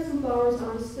also going to have some flowers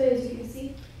on display, as you can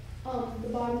see. The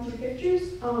bottom 2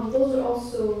 pictures, those are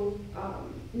also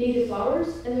native flowers,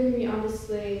 and they're going to be on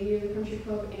display near the country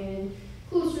club and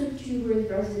closer to where the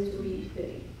residents will be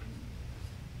living.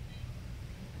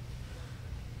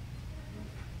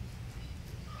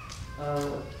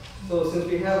 So since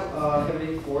we have a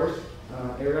heavy forest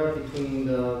area between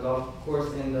the golf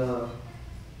course and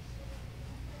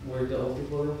where the old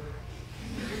people live,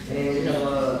 and we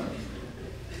have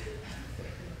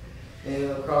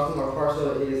and across from our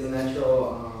parcel is a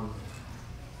natural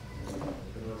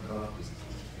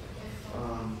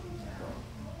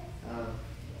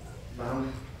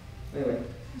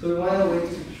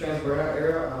burn our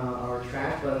area, our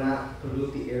trash, but not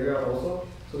pollute the area also.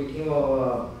 So we came up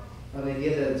with an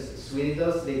idea that Sweden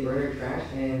does. They burn their trash,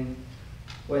 and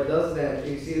what it does is that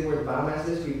you see where the biomass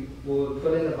is, we will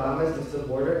put in the biomass into the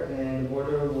boiler, and the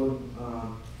boiler will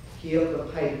heat up the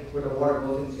pipe where the water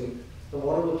goes into. The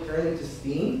water will turn into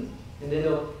steam, and then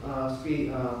it'll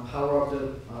power up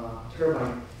the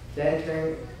turbine. That in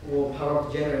turn will power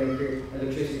up the generator and create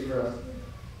electricity for us.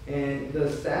 And the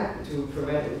stack, to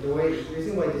prevent, the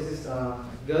reason why this is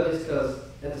good is because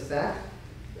at the stack,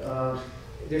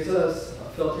 there's a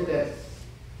filter that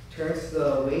turns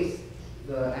the waste,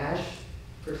 the ash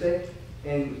per se,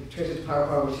 and turns it to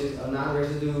power, which is a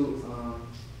non-residue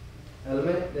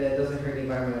element that doesn't hurt the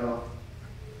environment at all.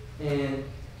 And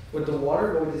with the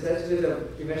water, what we decided to do is that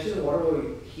eventually the water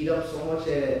will heat up so much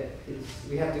that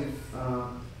we have to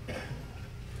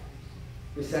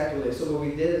recycle it. So what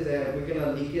we did is that we're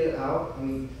gonna leak it out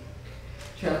and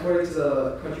transport it to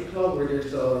the country club where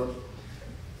there's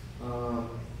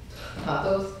hot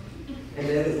tubs. And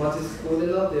then once it's cooled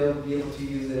enough, they'll be able to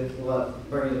use it without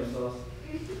burning themselves.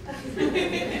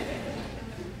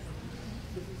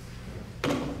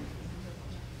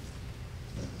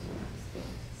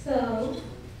 So,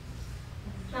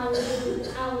 I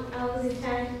was in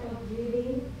charge of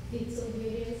building the two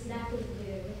buildings, that was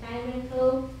the retirement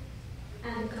home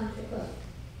and the country club.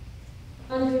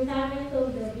 On the retirement home,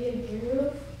 there'll be a green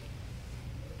roof.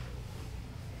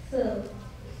 So,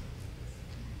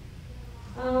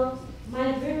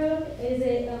 my green roof is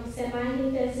a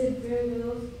semi-intensive green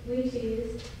roof, which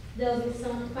is there'll be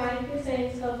some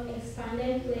 5% of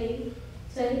expanded clay,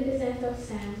 20% of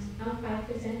sand, and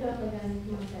 5% of organic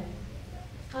matter.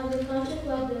 On the country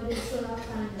club, there'll be solar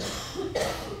panels.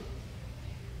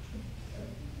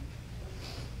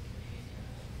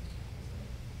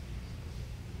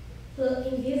 So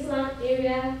in this land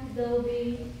area, there will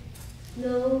be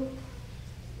no,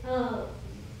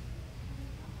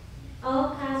 all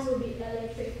cars will be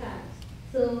electric cars.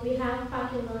 So we have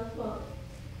parking lot for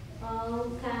all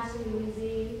cars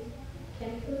using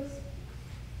chemicals.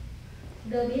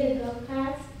 There'll be a golf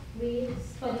cart with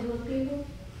for the young people.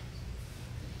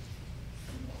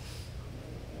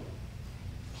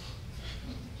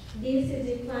 This is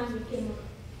the plan we came up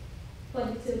for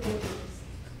the two buildings.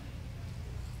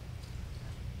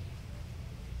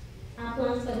 Our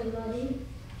plans for the lobby.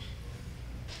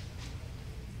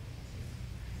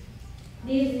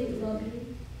 This is the lobby.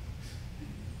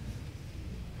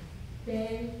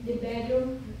 Then the bedroom.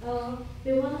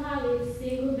 We want to have a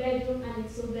single bedroom and a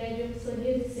two bedroom. So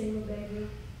this is single bedroom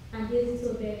and this is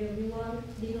two bedroom. We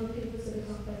want the young people to be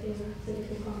comfortable so they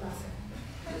can come back.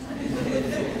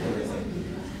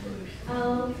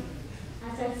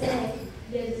 As I said,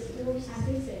 there's a school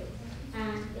assistant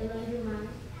and a laundromat.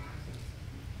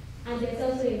 And there's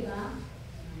also a bar.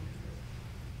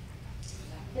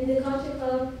 In the country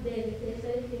club, there's a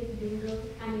facilitative bingo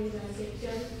and a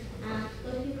reception, and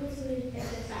for people to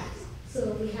exercise. So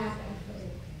we have that for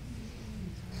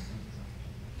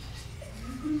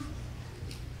them.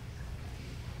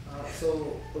 So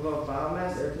with our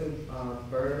biomass, everything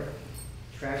burn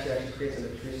trash actually creates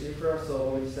electricity for us. So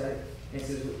what we decided, and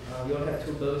since we only have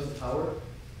two buildings of power,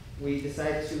 we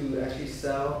decided to actually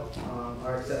sell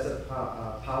our excessive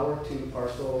power to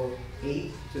parcel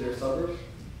 8 to their suburbs,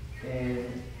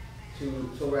 and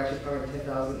so we're actually powering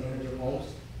 10,800 homes,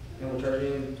 and we're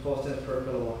charging 12 cents per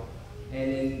kilowatt.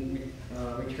 And in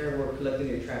return, we're collecting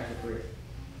their trash for free.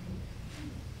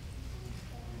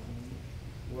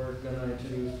 We're gonna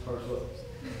introduce parcel.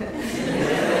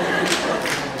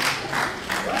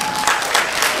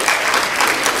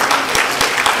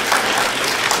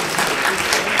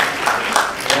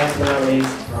 Last but not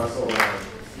least, parcel 1.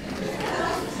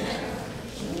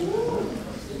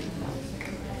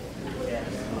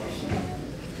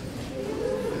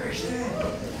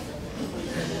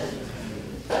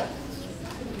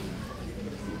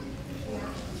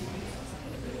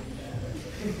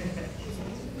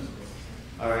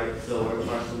 Alright, so we're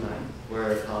parcel 9.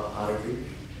 We're called Otter Creek.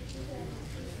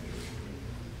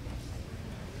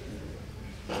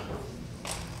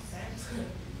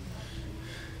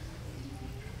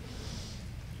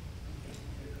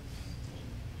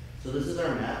 So this is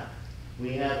our map.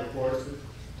 We have a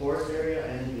forest area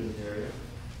and a dunes area.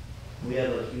 We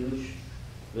have a huge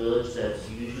village that's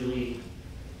usually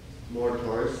more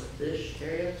tourist-ish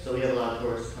area, so we have a lot of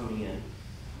tourists coming in.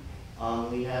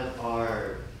 We have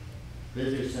our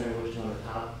visitor center, which is on the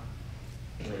top,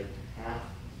 like half,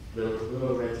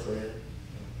 little red square.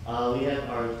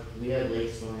 We have Lake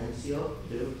Silencio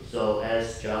too. So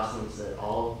as Jocelyn said,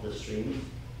 all the streams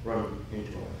run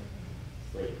into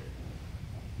our lake.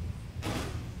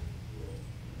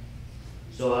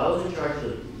 So I was in charge of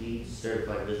the LEED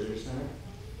Certified Visitor Center,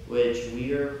 which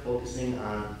we are focusing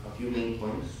on a few main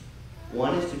points.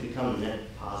 One is to become net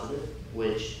positive,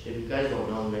 which, if you guys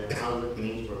don't know, net positive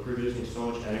means we're producing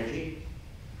so much energy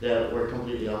that we're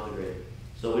completely off the grid.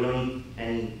 So we don't need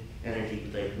any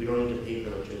energy, like we don't need to pay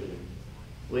for electricity,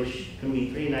 which can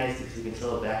be pretty nice because we can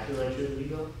sell it back to electricity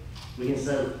bill. We can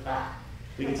sell it back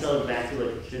to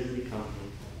electricity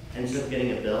company. And instead of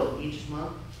getting a bill each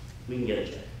month, we can get a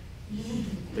check,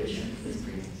 which is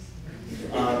pretty nice.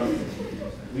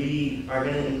 We are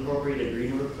going to incorporate a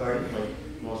green roof garden like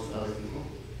most other people.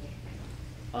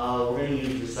 We're going to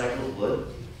use recycled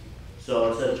wood.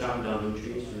 So instead of chopping down new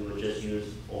trees, we would just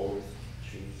use old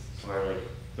trees or like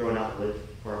throwing out wood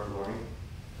for our flooring.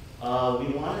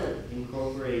 We want to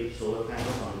incorporate solar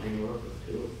panels on green roof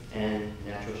too and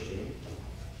natural shading.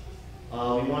 We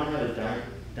want to have a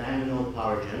dynamo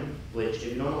power gym, which if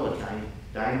you don't know what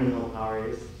dynamo power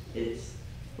is, it's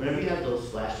whenever you have those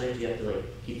flashlights, you have to like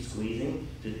keep squeezing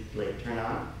to like turn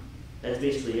on. That's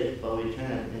basically it, but we turn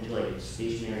it into like a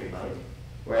stationary bike.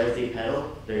 Whereas they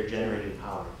pedal, they're generating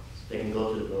power. They can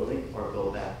go to the building or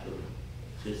go back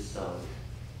to sell.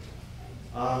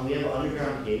 We have an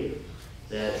underground cave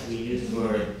that we use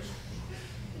for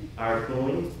our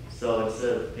cooling. So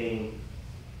instead of paying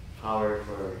power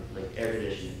for like air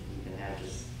conditioning, we can have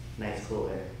just nice cool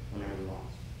air whenever we want.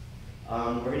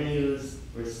 We're going to use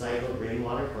recycled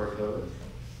rainwater for our toilets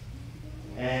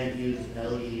and use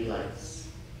LED lights.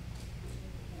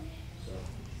 So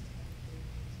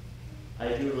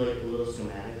I drew like a little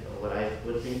schematic of what I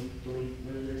would think the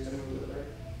visitor center would look like.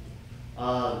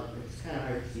 It's kind of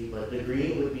hard to see, but the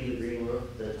green would be the green roof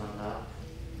that's on top.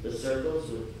 The circles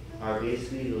are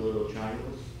basically the little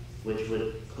triangles, which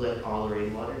would collect all the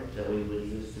rainwater that we would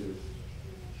use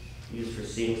for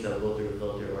sinks that will go through a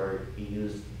filter or be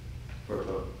used for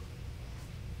toilet.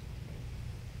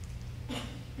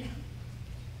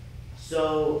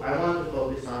 So I wanted to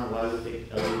focus on why we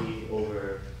picked LED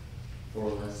over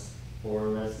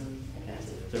fluorescent. I can't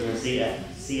say it. So we're going to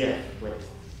CF. Wait.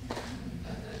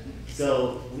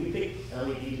 So we picked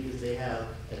LED because they have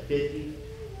a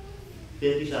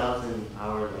 50,000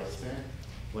 hour lifespan,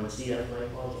 when CF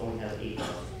light bulbs only have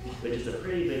 8,000, which is a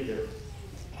pretty big difference.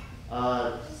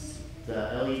 The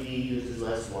LED uses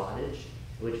less wattage,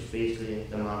 which is basically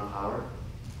the amount of power,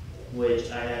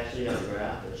 which I actually have a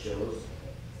graph that shows.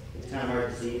 It's kind of hard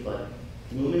to see, but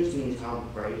lumens means how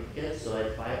bright it gets. So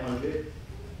at 500,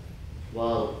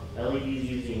 while LED is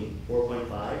using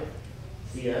 4.5,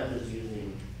 CF is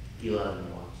using 11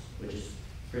 watts, which is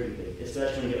pretty big,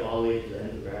 especially when you get all the way to the end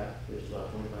of the graph, which is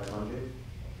about 2,500.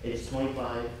 It's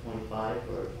 25.5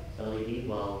 for LED,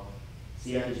 while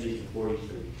CF is using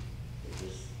 43, which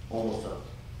is almost up.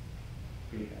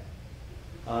 Pretty bad.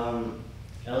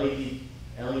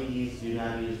 LEDs do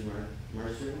not use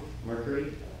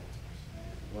mercury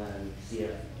when CF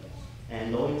does.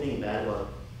 And the only thing bad about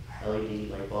LED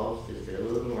light bulbs is they're a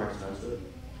little bit more expensive.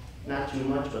 Not too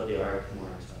much, but they are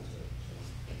more expensive.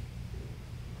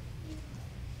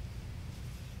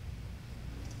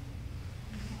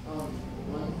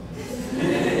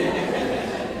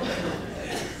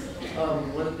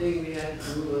 One thing we had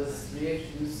to do was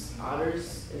reintroduce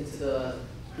otters into the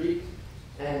creek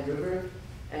and river,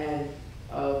 and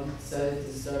we decided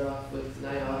to start off with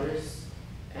 9 otters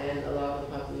and allow the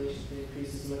population to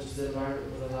increase as much as the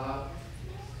environment would allow.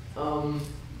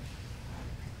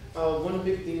 One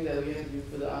big thing that we had to do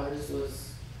for the otters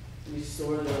was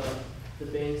restore the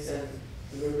banks and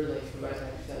the river, like provide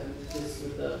habitat. We did this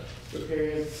with the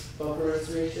riparian buffer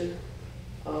restoration.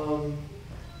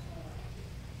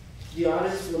 The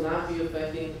otters will not be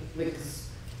affecting, like,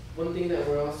 one thing that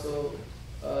we're also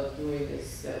doing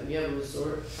is that we have a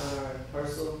resort on our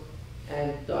parcel,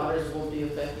 and the otters won't be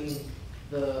affecting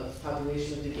the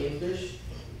population of the game fish,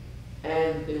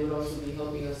 and they would also be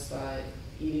helping us by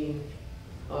eating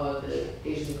the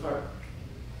Asian carp.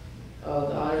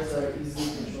 The otters are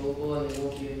easily controllable and they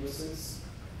won't be a nuisance.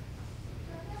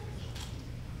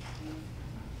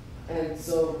 And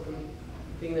so, the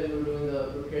thing that we were doing,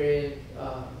 the riparian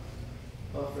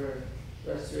buffer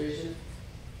restoration,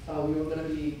 we were going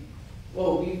to be,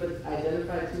 we've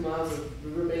identified 2 miles of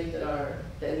riverbank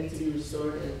that need to be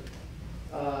restored, and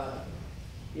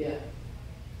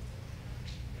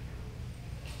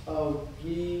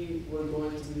we were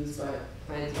going to do this by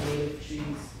planting native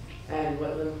trees and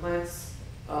wetland plants.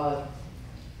 For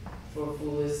a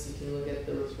full list, you can look at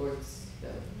the reports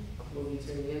that we'll be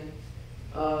turning in.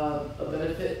 A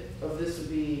benefit of this would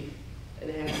be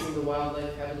enhancing the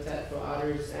wildlife habitat for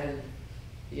otters and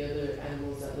the other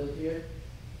animals that live here.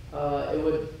 It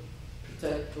would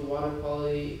protect the water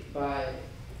quality by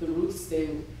the roots,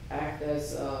 they act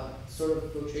as a sort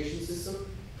of filtration system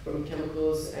from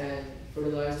chemicals and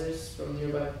fertilizers from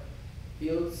nearby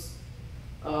fields,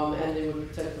 and they would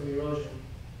protect from erosion.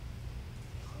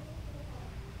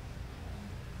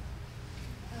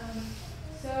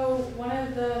 So one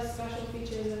of the special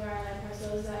features of our land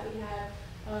parcel is that we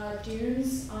have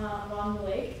dunes along the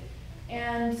lake,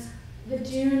 and the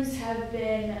dunes have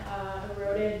been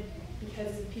eroded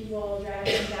because of people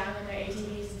driving down in their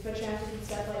ATVs and foot traffic and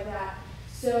stuff like that.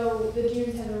 So the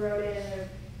dunes have eroded, and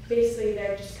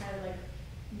they're just kind of like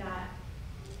not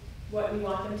what we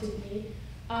want them to be.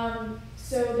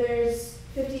 So there's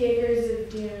 50 acres of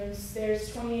dunes.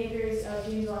 There's 20 acres of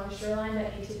dunes along the shoreline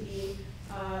that need to be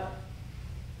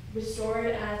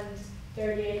restored, and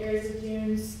 30 acres of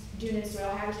dune and soil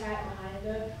habitat behind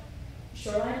the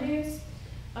shoreline dunes.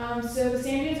 So the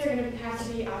sand dunes are going to have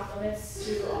to be off limits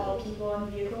to all people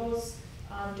and vehicles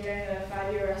during the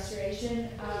 5-year restoration.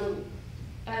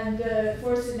 And the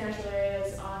forested natural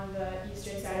areas on the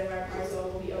eastern side of our parcel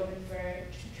will be open for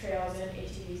trails and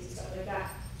ATVs and stuff like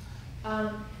that.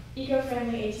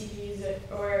 Eco-friendly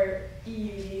ATVs or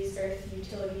EUVs, Earth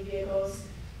Utility Vehicles,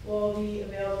 will be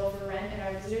available for rent at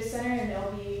our visitor center, and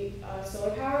they'll be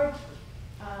solar powered.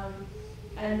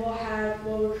 And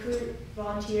we'll recruit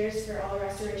volunteers for all the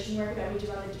restoration work that we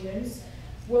do on the dunes.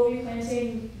 We'll be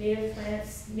planting native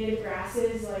plants, native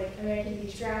grasses like American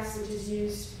beach grass, which is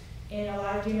used in a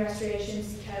lot of dune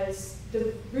restorations because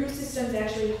the root systems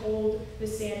actually hold the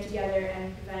sand together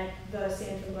and prevent the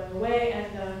sand from blowing away,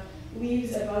 and the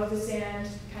leaves above the sand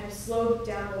kind of slow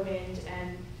down the wind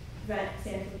and prevent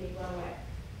sand from being blown away.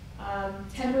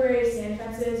 Temporary sand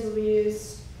fences will be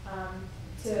used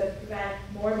to prevent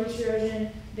more beach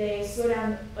erosion. They slow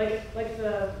down, like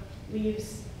the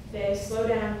leaves, they slow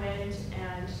down wind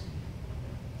and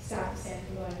stop the sand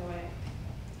from blowing away.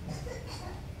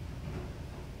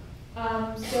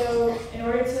 So in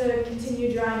order to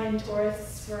continue drawing in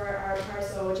tourists for our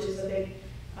parcel, which is a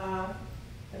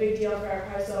big deal for our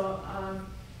parcel,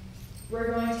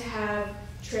 we're going to have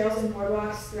trails and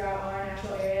boardwalks throughout all our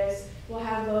natural areas. We'll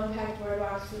have low impact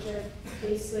boardwalks, which are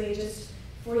basically just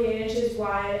 48 inches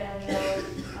wide, and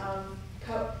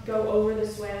they'll go over the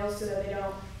swales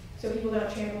so people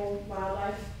don't trample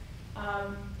wildlife.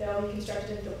 They'll be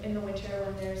constructed in the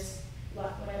winter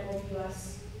when it will be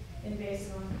less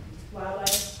invasive on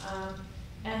wildlife.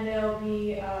 And they'll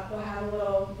have a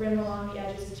little rim along the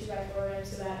edges, a 2x4 rim,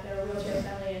 so that they're wheelchair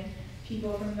friendly, and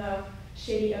people from the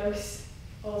Shady Oaks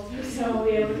Old Person will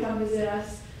be able to come visit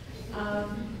us.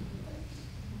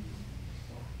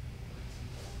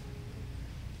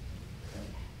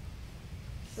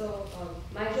 So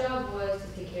my job was to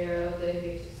take care of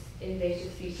the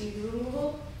invasive species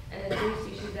removal, and the 3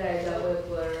 species that I dealt with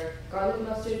were garlic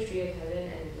mustard, tree of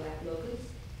heaven, and black locust.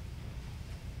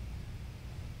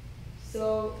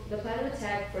 So the plan of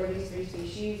attack for these 3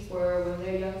 species were when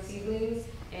they're young seedlings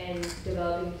and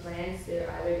developing plants,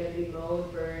 they're either going to be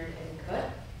mowed, burned, and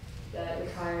cut. That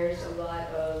requires a lot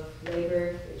of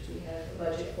labor, which we have a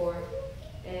budget for.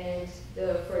 And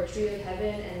for Tree of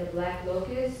Heaven and the black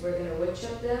locust, we're going to wood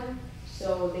chip them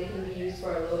so they can be used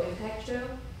for a low impact trail.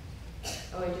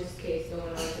 Oh, in just in case no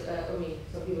one knows,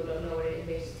 some people don't know what an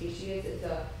invasive species is. It's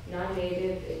a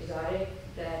non-native exotic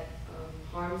that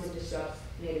harms and disrupts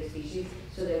native species,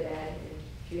 so they're bad, and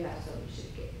if you have some, you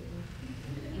should get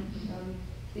them.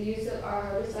 The use of our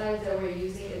herbicides that we're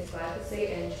using is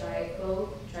glyphosate and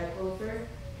triclover.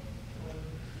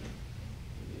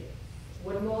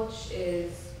 Wood mulch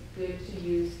is good to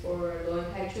use for low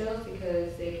impact trails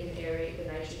because they can aerate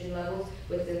the nitrogen levels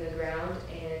within the ground,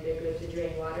 and they're good to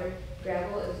drain water.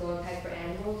 Gravel is low impact for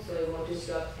animals, so it won't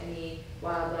disrupt any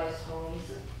wildlife's homes.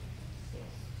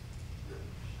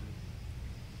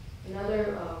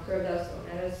 Another curve that was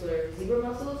thrown at us were zebra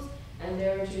mussels, and they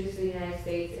were introduced to the United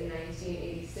States in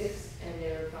 1986, and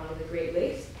they were found in the Great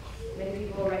Lakes. Many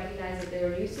people recognized that they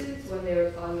were a nuisance when they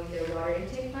were clogging their water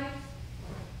intake pipes.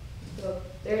 So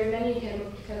there are many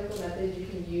chemical methods you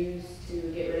can use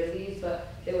to get rid of these,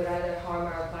 but they would either harm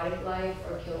our aquatic life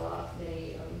or kill off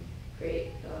many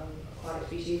great aquatic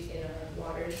species in our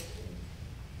waters.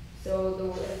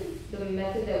 So the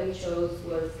method that we chose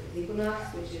was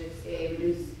Equinox, which is a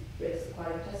reduced risk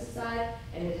aquatic pesticide,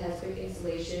 and it has quick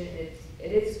installation, and it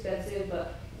is expensive,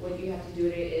 but what you have to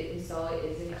do to install it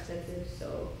is inexpensive,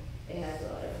 so it has a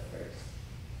lot of perks.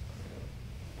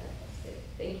 That's it.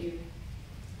 Thank you.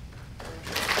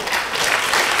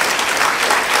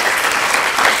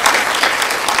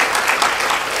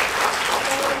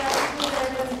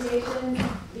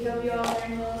 We hope you all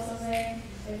learned a little something.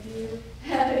 If you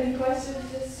have any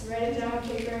questions, just write it down on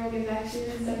paper and we'll get back to you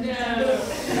in 7 minutes.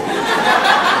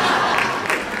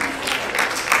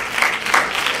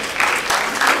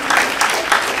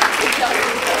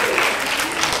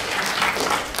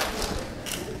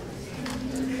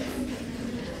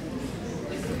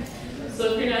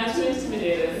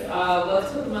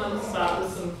 up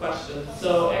with some questions.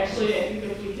 So actually, I think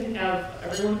if we can have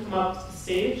everyone come up to the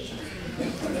stage.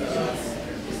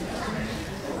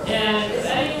 And if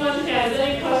anyone has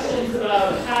any questions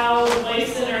about how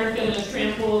bison aren't going to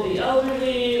trample the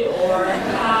elderly, or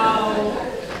how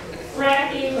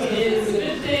fracking is a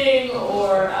good thing,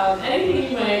 or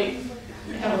anything you might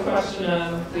have a question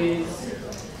on, please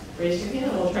raise your hand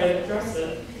and we'll try to address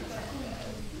it.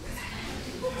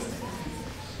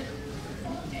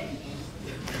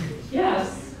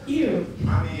 Yes, you.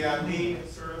 On the LEED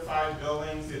certified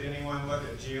buildings, did anyone look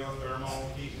at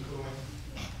geothermal heat and cooling?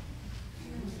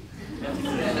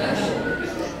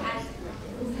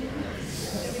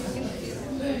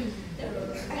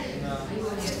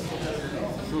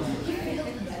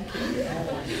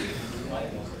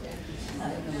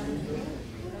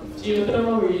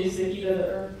 Geothermal, where you use the heat of the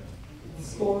earth?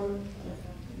 Score?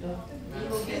 No.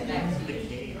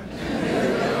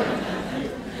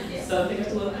 Something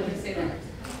to look at.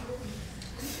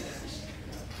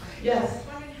 Yes.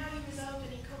 Wondering how you resolved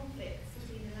any conflicts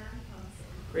between the land parcels?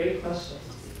 Great question.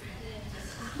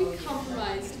 We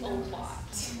compromised a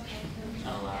lot.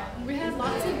 We had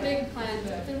lots of big plans,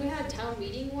 but then we had a town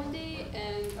meeting one day,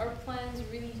 and our plans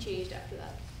really changed after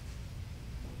that.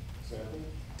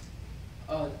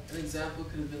 An example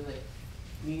could have been like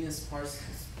Nina's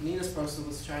parcel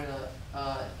was trying to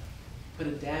put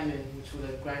a dam in, which would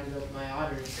have grinded up my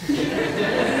otters.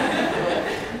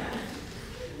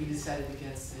 We decided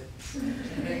against it.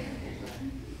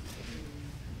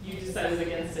 You decided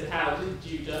against it. How did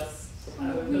you just?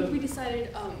 We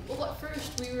decided, well, at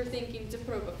first we were thinking to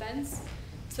put up a fence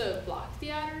to block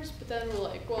the otters, but then we're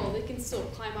like, well, they can still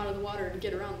climb out of the water to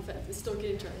get around the fence and still get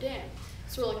into our dam.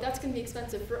 So we're like, that's going to be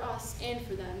expensive for us and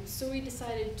for them. So we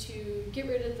decided to get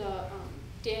rid of the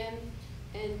dam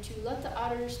and to let the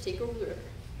otters take over the river.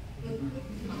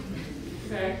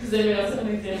 Okay. Does anybody else have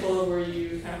an example of where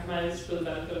you compromised for the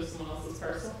benefit of someone else's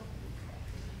parcel?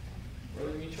 Or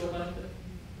the mutual benefit?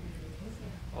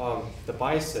 The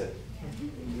bison.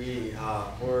 We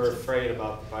were afraid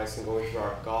about the bison going through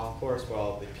our golf course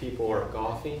while the people were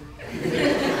golfing.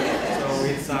 So we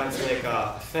decided to make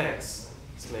a fence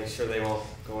to make sure they won't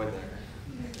go in there.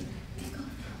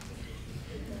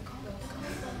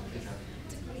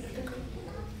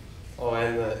 Oh,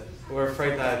 and we're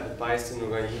afraid that the bison were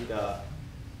going to eat the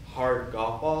hard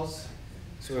golf balls.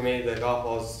 So we made the golf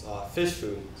balls fish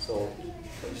food. So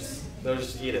they'll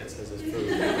just eat it as it's food.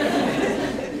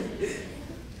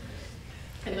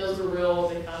 And those were real,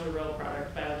 they found a real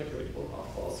product, biodegradable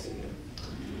golf balls.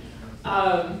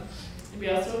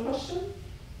 Anybody else have a question?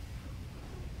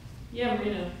 Yeah,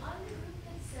 Marina. On the group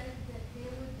that said that they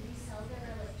would resell their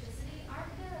electricity,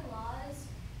 aren't there laws,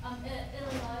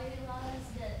 Illinois laws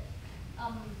that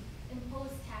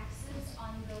impose taxes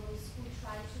on those who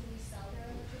try to resell their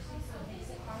electricity, so it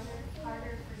makes it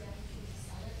harder for them to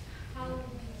resell it? How would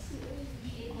we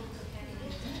be able to handle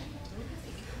that?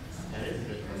 That is a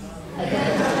good question.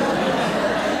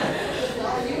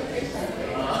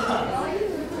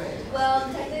 Well,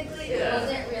 technically it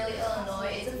wasn't really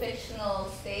Illinois. It's a fictional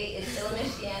state. It's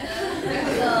Michiana.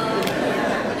 So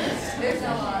there's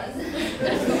no laws.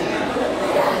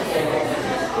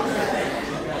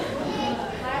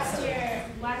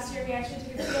 Last year we actually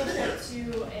took a field trip to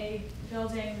a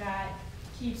building that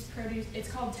keeps produce. It's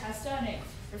called Testa, and it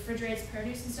refrigerates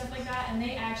produce and stuff like that. And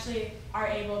they actually are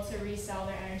able to resell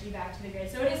their energy back to the grid.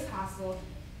 So it is possible.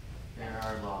 There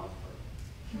are laws.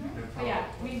 But yeah,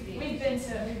 we've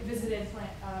visited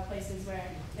places where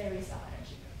they resell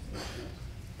energy. Do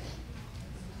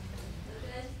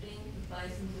you guys think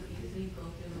bison would easily go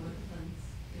through the woodlands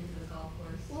into the golf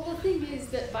course? Well, the thing is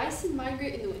that bison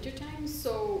migrate in the wintertime,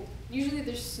 so usually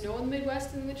there's snow in the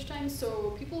Midwest in the wintertime,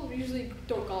 so people usually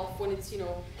don't golf when it's,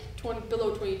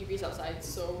 below 20 degrees outside,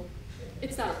 so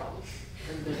it's not a problem.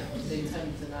 And they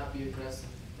tend to not be aggressive.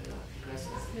 They're not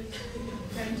aggressive.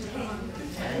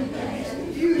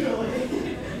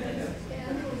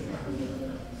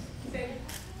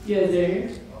 Yeah, there.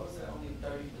 What was it? Only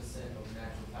 30% of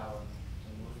natural power.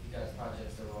 And what if you guys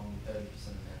projects that were only 30%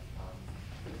 of natural power?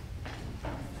 So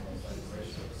it's like a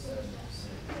ratio of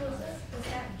 70%.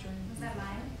 Was that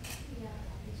mine?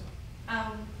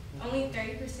 Yeah. Only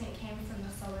 30% came from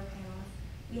the solar panels.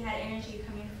 We had energy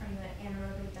coming from the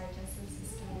anaerobic digestive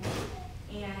system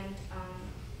and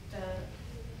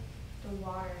the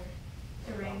water,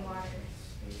 the rainwater.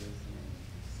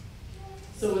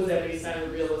 So was that based on a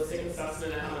realistic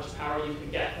assessment of how much power you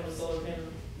could get from a solar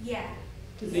panel? Yeah.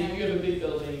 Because you have a big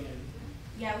building.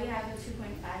 Yeah, we have a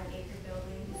 2.5-acre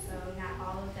building, so not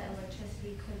all of the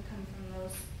electricity could come from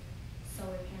those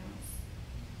solar panels.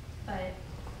 But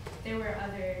there were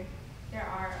other there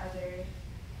are other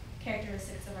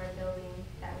characteristics of our building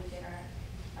that we get our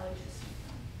electricity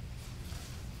from.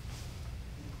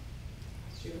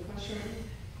 Do you have a question?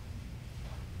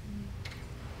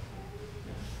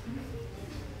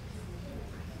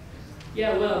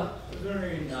 Yeah, Will. I was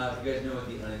wondering if you guys know what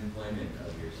the unemployment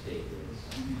of your state is.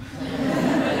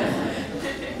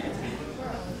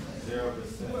 0%.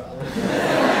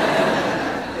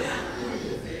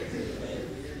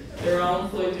 They're all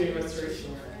employed doing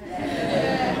restoration work.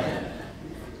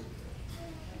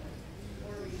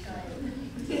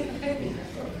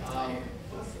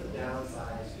 What's the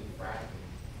downside to fracking?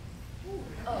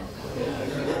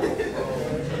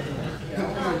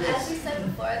 As we said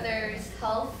before, there's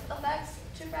health effects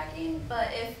to fracking, but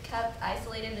if kept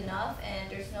isolated enough and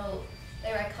there's no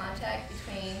direct contact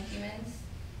between humans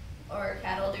or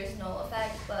cattle, there's no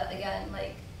effect. But again,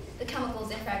 like the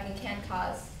chemicals in fracking can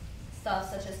cause stuff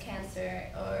such as cancer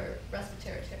or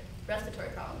respiratory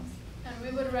problems. And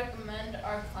we would recommend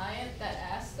our client that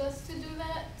asked us to do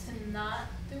that to not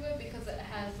do it because it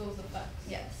has those effects.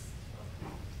 Yes.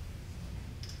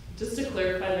 Just to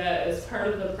clarify that, as part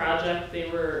of the project, they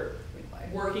were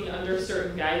working under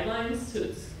certain guidelines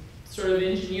to sort of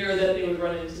engineer that they would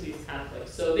run into these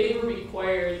conflicts. So they were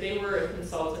required, they were a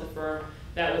consultant firm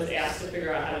that was asked to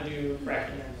figure out how to do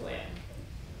fracking on the land.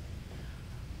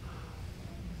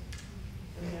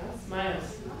 Anything else?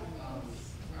 Miles?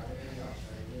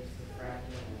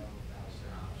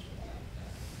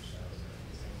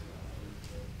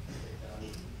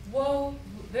 Well,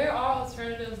 there are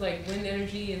alternatives like wind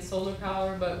energy and solar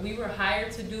power, but we were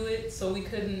hired to do it, so we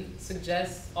couldn't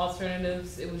suggest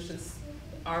alternatives. It was just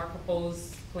our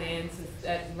proposed plan, since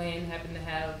that land happened to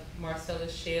have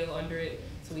Marcellus shale under it,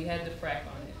 so we had to frack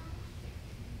on it.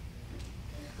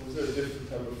 Was there a different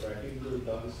type of fracking you could have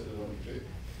done instead of one you did?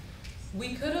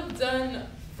 We could have done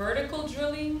vertical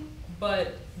drilling,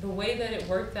 but the way that it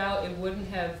worked out, it wouldn't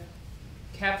have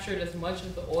captured as much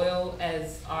of the oil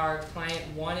as our client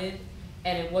wanted,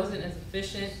 and it wasn't as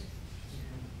efficient,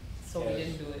 so we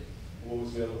didn't do it. What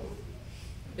was the other one?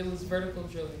 It was vertical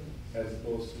drilling. As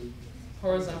opposed to?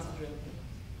 Horizontal drilling.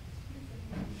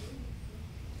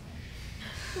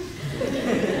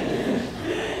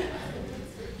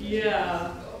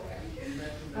 Yeah.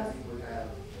 You would have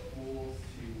pools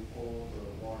to hold the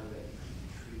water that you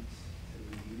treat to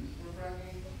reuse for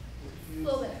fracking?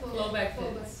 Flowback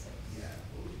pits. Yeah,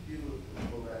 what would you do with the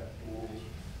flowback pool?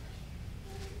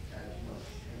 As much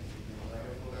energy, like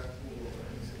a flowback pool or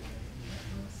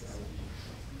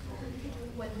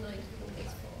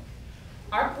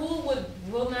Our pool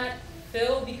will not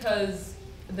fill because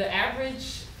the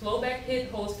average flowback pit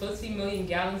holds 50 million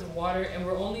gallons of water, and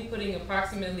we're only putting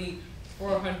approximately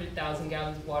 400,000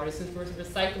 gallons of water, since we're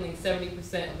recycling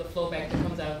 70% of the flowback that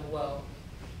comes out of the well.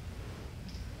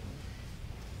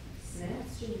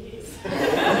 Snaps, genies.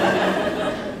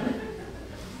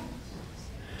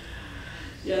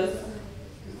 Yes.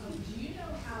 Do you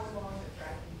know how long the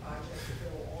fracking project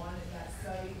will go on in that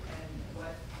site and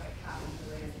what happens to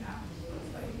land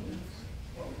afterwards,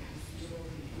 what would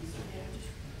be used again?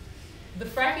 The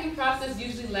fracking process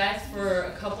usually lasts for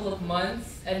a couple of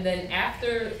months, and then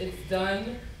after it's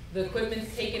done, the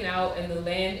equipment's taken out and the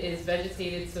land is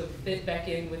vegetated to fit back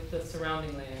in with the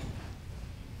surrounding land.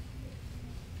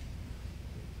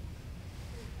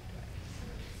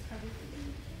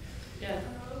 Yeah.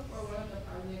 For one of the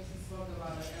projects, you spoke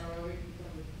about an aerobic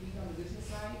decomposition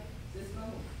site system.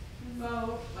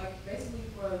 So, like, basically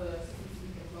for the system to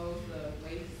decompose the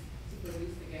waste to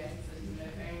produce the gases such as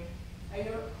methane,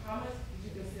 how much did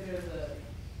you consider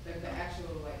the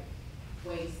actual, like,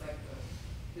 waste, like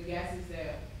the gases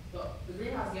that, the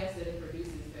greenhouse gas that it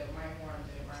produces that might harm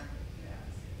the environment in the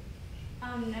atmosphere?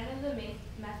 None of the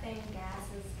methane gas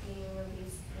is being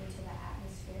released into the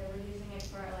atmosphere. We're using it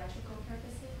for electrical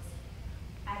purposes.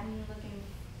 I'm looking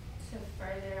to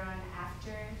further on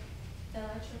after the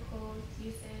electrical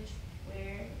usage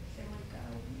where it would go,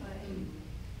 but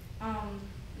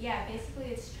yeah, basically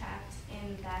it's trapped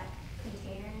in that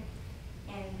container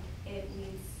and it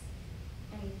leaves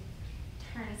and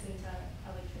turns into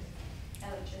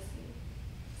electricity.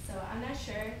 So I'm not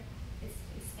sure,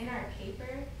 it's in our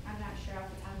paper, I'm not sure off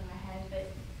the top of my head, but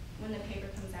when the paper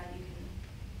comes out you can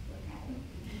look at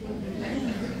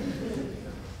it.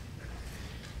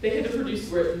 They had to produce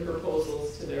written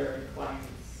proposals to their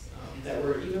clients that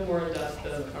were even more in depth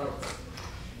than ours.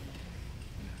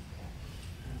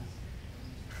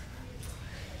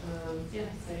 Yeah,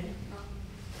 same.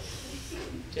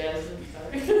 Jasmine,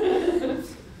 sorry. For the otters,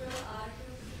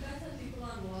 do you guys have people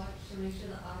on watch to make sure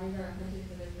the otters are hunted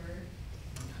to their bird?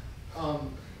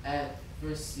 At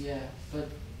first, yeah, but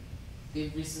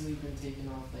they've recently been taken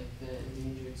off like the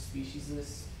endangered species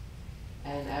list,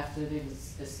 and after they've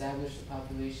established the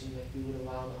population, like we would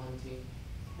allow the hunting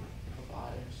of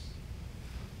otters.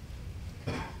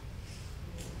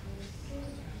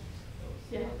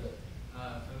 Yeah.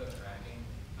 For the fracking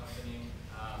company,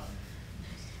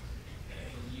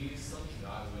 when you use some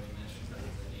dogwood, you mentioned that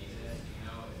it's a native. Do you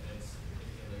know if it's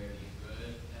particularly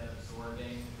good at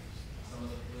absorbing some of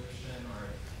the pollution, or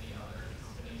if any other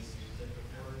companies used it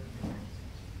before?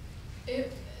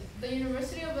 The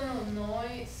University of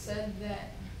Illinois said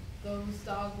that those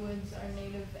dogwoods are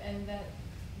native and that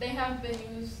they have been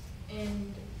used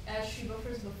as tree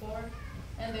buffers before,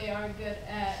 and they are good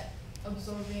at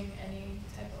absorbing any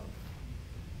type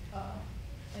of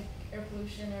like air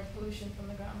pollution or pollution from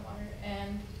the groundwater.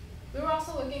 And we were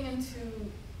also looking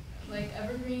into like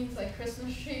evergreens, like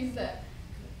Christmas trees, that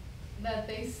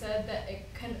they said that it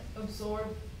can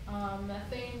absorb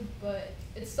methane, but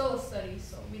it's still a study,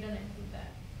 so we didn't include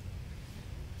that.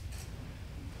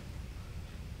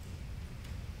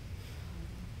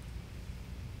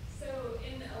 So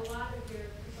in a lot of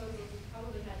your proposals, you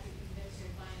probably had to convince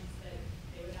your clients that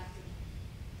they would have to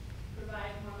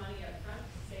provide more money up front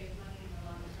to save money in the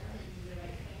long term and do the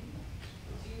right thing.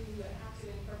 Do you have to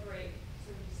incorporate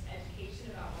sort of just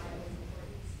education about why it was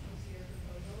important into your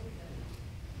proposals, and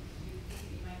do you think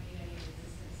that you might need any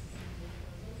resistance to some of your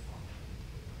proposals?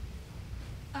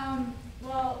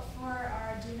 Well, for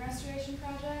our dune restoration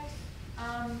project,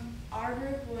 our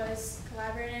group was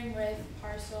collaborating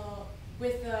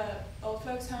with the old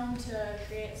folks home to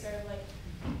create sort of like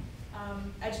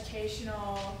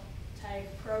educational type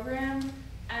program.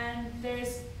 And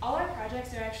all our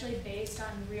projects are actually based on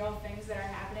real things that are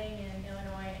happening in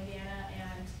Illinois, Indiana,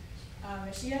 and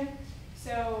Michigan.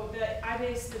 So I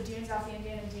base the dunes off the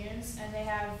Indiana dunes, and they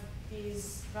have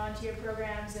these volunteer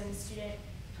programs and student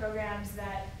programs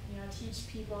that teach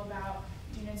people about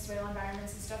dune and soil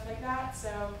environments and stuff like that.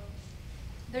 So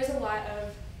there's a lot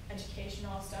of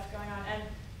educational stuff going on, and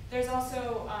there's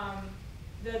also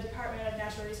the Department of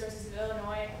Natural Resources of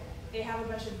Illinois. They have a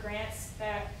bunch of grants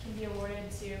that can be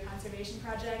awarded to conservation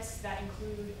projects that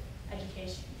include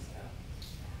education.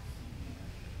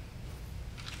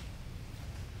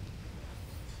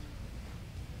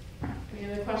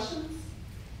 Any other questions?